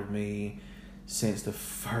bothered me since the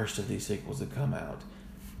first of these sequels that come out.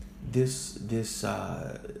 This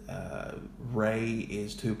Rey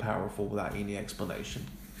is too powerful without any explanation.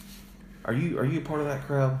 Are you a part of that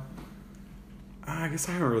crowd? I guess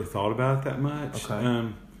I haven't really thought about it that much. Okay.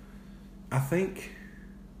 I think,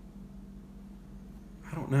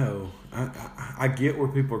 I don't know. I get where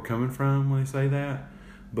people are coming from when they say that,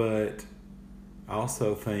 but I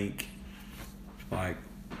also think, like,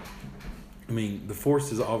 I mean, the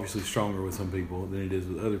Force is obviously stronger with some people than it is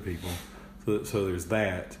with other people. So there's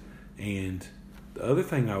that. And the other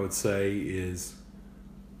thing I would say is,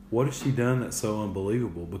 what has she done that's so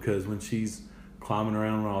unbelievable? Because when she's climbing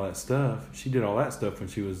around and all that stuff, she did all that stuff when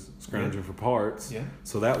she was scrounging for parts. Yeah.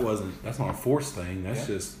 So that's not a Force thing. That's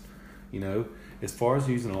just, as far as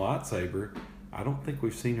using a lightsaber, I don't think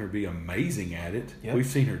we've seen her be amazing at it. Yep. We've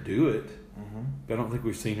seen her do it, but I don't think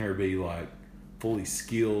we've seen her be like fully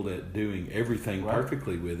skilled at doing everything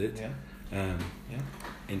perfectly with it. Yeah.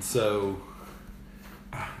 And so,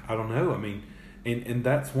 I don't know. I mean, and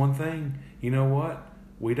that's one thing. You know what?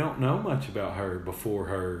 We don't know much about her before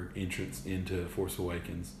her entrance into Force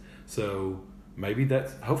Awakens. So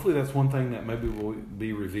hopefully that's one thing that maybe will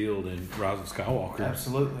be revealed in Rise of Skywalker.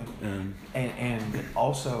 Absolutely. And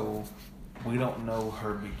also, we don't know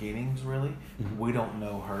her beginnings really. We don't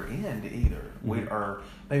know her end either. Or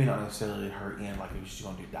maybe not necessarily her end, like if she's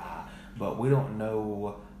going to die, but we don't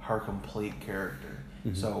know her complete character.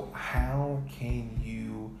 So how can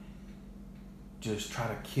you just try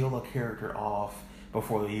to kill a character off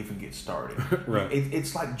before they even get started. Right.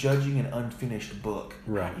 It's like judging an unfinished book.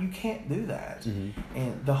 Right. You can't do that. Mm-hmm.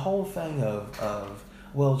 And the whole thing of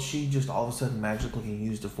well, she just all of a sudden magically can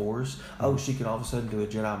use the Force. Mm-hmm. Oh, she can all of a sudden do a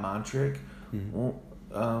Jedi mind trick. Mm-hmm.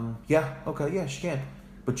 Well, yeah, okay, yeah, she can.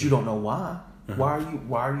 But you don't know why. Uh-huh.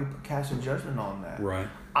 Why are you casting judgment on that? Right.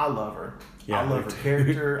 I love her. Yeah, I love her too.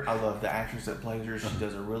 character. I love the actress that plays her. She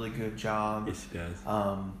does a really good job. Yes, she does.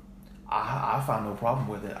 I find no problem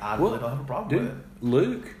with it. I really don't have a problem with it.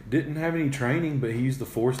 Luke didn't have any training, but he used the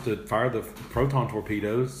Force to fire the proton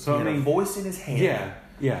torpedoes. So He had a voice in his head.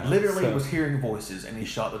 Yeah. Literally So- was hearing voices, and he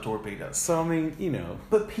shot the torpedoes. So I mean,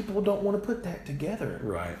 But people don't want to put that together.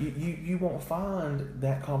 Right. You won't find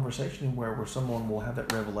that conversation where someone will have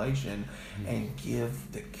that revelation and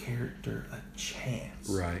give the character a chance.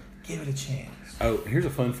 Right. Give it a chance. Oh, here's a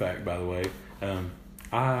fun fact, by the way.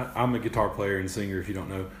 I'm a guitar player and singer, if you don't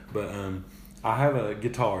know, but I have a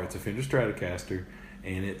guitar. It's a Fender Stratocaster,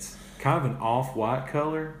 and it's kind of an off-white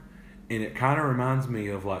color, and it kind of reminds me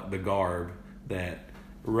of like the garb that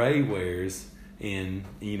Rey wears in,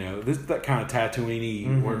 this that kind of Tatooine-y.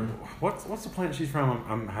 Mm-hmm. What's the planet she's from?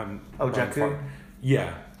 I'm having Jakku?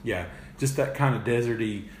 Yeah, just that kind of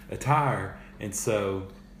deserty attire, and so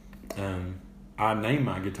I named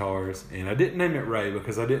my guitars, and I didn't name it Rey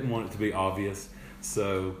because I didn't want it to be obvious.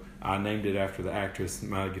 So I named it after the actress.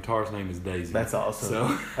 My guitar's name is Daisy. That's awesome.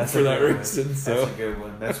 So that's for that good one. reason, so That's a good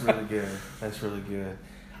one. That's really good. That's really good.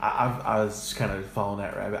 I was just kind of following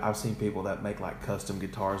that rabbit. I've seen people that make like custom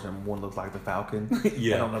guitars, and one looks like the Falcon.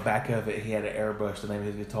 Yeah. And on the back of it, he had an airbrush to name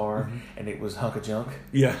his guitar, and it was Hunk of Junk.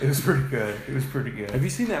 Yeah. It was pretty good. It was pretty good. Have you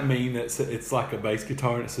seen that meme that it's like a bass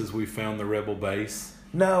guitar and it says "We found the rebel bass"?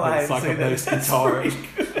 No, I It's haven't like seen a that. bass That's guitar.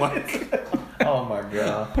 pretty Like, Oh my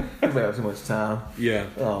god, we have too much time. yeah.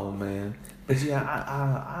 Oh man, but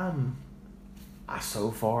yeah,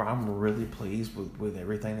 so far I'm really pleased with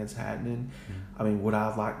everything that's happening. I mean, would I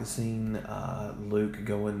have liked to seen Luke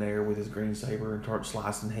go in there with his green saber and start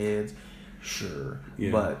slicing heads? Sure,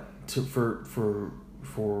 Yeah. but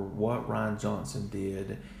for what Ryan Johnson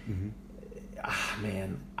did,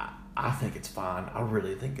 man, I think it's fine. I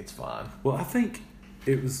really think it's fine. Well, I think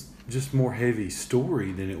it was just more heavy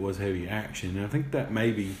story than it was heavy action. And I think that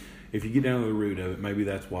maybe, if you get down to the root of it, maybe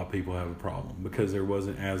that's why people have a problem, because there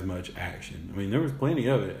wasn't as much action. I mean, there was plenty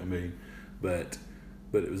of it. I mean, but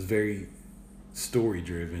it was very story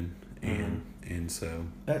driven, and so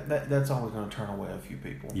That's always going to turn away a few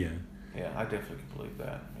people. yeah. Yeah, I definitely can believe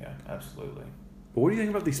that. Yeah, absolutely. But what do you think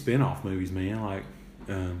about these spin-off movies, man? Like,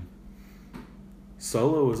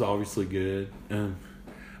 Solo is obviously good.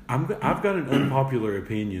 I've got an unpopular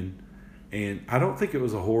opinion, and I don't think it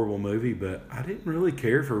was a horrible movie, but I didn't really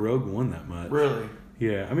care for Rogue One that much. Really?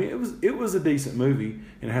 Yeah, I mean it was a decent movie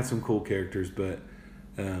and it had some cool characters, but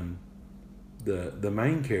the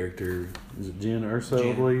main character is it Jyn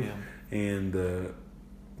Erso, I believe, yeah. and the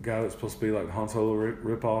guy that's supposed to be like Han Solo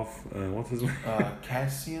ripoff. What's his name?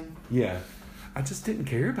 Cassian. Yeah, I just didn't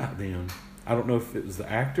care about them. I don't know if it was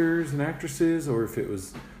the actors and actresses or if it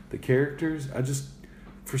was the characters. I just,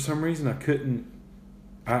 for some reason, I couldn't.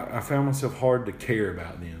 I found myself hard to care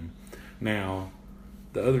about them. Now,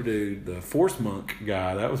 the other dude, the Force Monk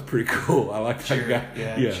guy, that was pretty cool. I like that guy.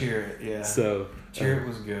 Yeah, Chirrut, yeah. So Chirrut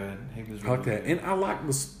was good. He was. I like really that, good. and I like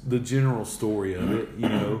the general story of it. You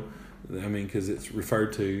know, I mean, because it's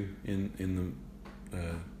referred to in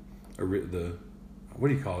the what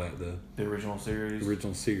do you call that, the original series.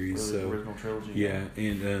 Original series. Really, So the original trilogy. yeah,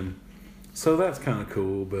 and so that's kind of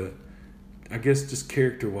cool, but I guess just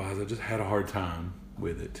character wise, I just had a hard time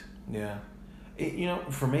with it. Yeah.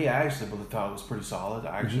 For me, I actually really thought it was pretty solid.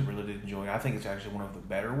 I actually really did enjoy it. I think it's actually one of the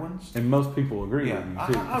better ones. And most people agree Yeah, with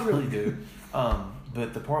you too. I really do.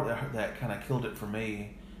 But the part that kind of killed it for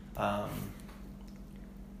me,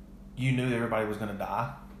 you knew everybody was going to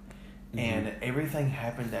die. And everything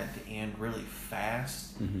happened at the end really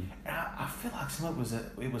fast. And I feel like some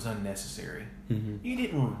of it was unnecessary. You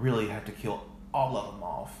didn't really have to kill all of them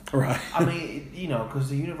off. Right. I mean, because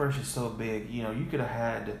the universe is so big. You could have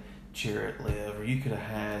had Chirrut live, or you could have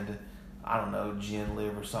had, I don't know, Jyn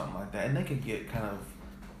live, or something like that, and they could get kind of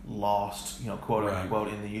lost, quote unquote,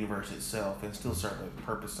 in the universe itself, and still serve a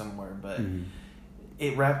purpose somewhere. But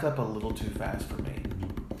it wrapped up a little too fast for me.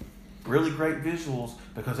 Really great visuals,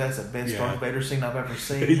 because that's the best Darth Vader scene I've ever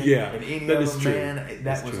seen. Yeah, and any that of is them, true. man,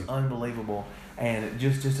 that was unbelievable. And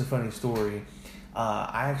just a funny story.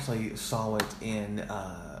 I actually saw it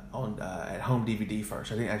at home DVD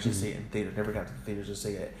first. I didn't actually see it in theater. Never got to the theaters to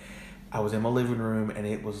see it. I was in my living room, and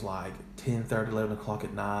it was like 10:30, 11 o'clock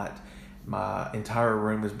at night. My entire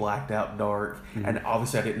room was blacked out dark, and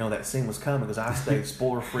obviously I didn't know that scene was coming because I stayed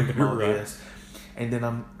spoiler free and all Right. this. And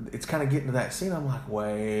then it's kind of getting to that scene. I'm like,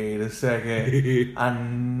 wait a second. I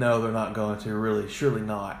know they're not going to, really, surely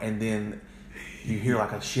not. And then you hear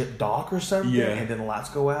like a ship dock or something, and then the lights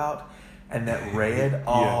go out. And that red,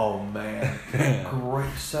 oh man,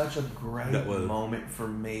 such a great moment for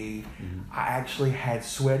me. I actually had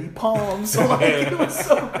sweaty palms. So like, it was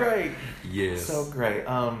so great. Yes. So great.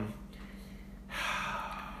 One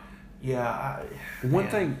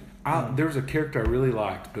thing, there was a character I really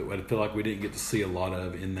liked, but I feel like we didn't get to see a lot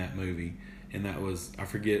of in that movie, and that was, I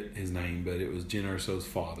forget his name, but it was Jyn Erso's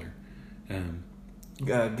father,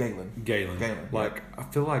 Galen. Like, I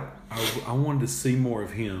feel like I wanted to see more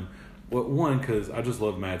of him. Well, one, because I just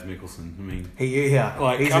love Mads Mikkelsen. I mean, he's a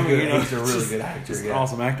really good actor. He's an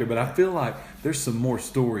awesome actor, but I feel like there's some more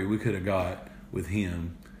story we could have got with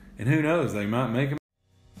him, and who knows, they might make him.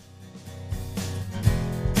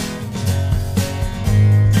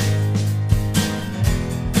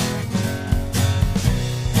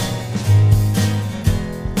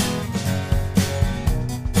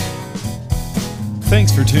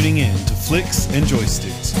 Thanks for tuning in to Flicks and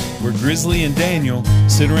Joysticks, where Grizzly and Daniel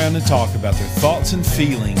sit around and talk about their thoughts and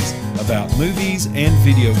feelings about movies and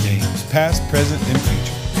video games, past, present, and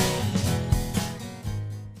future.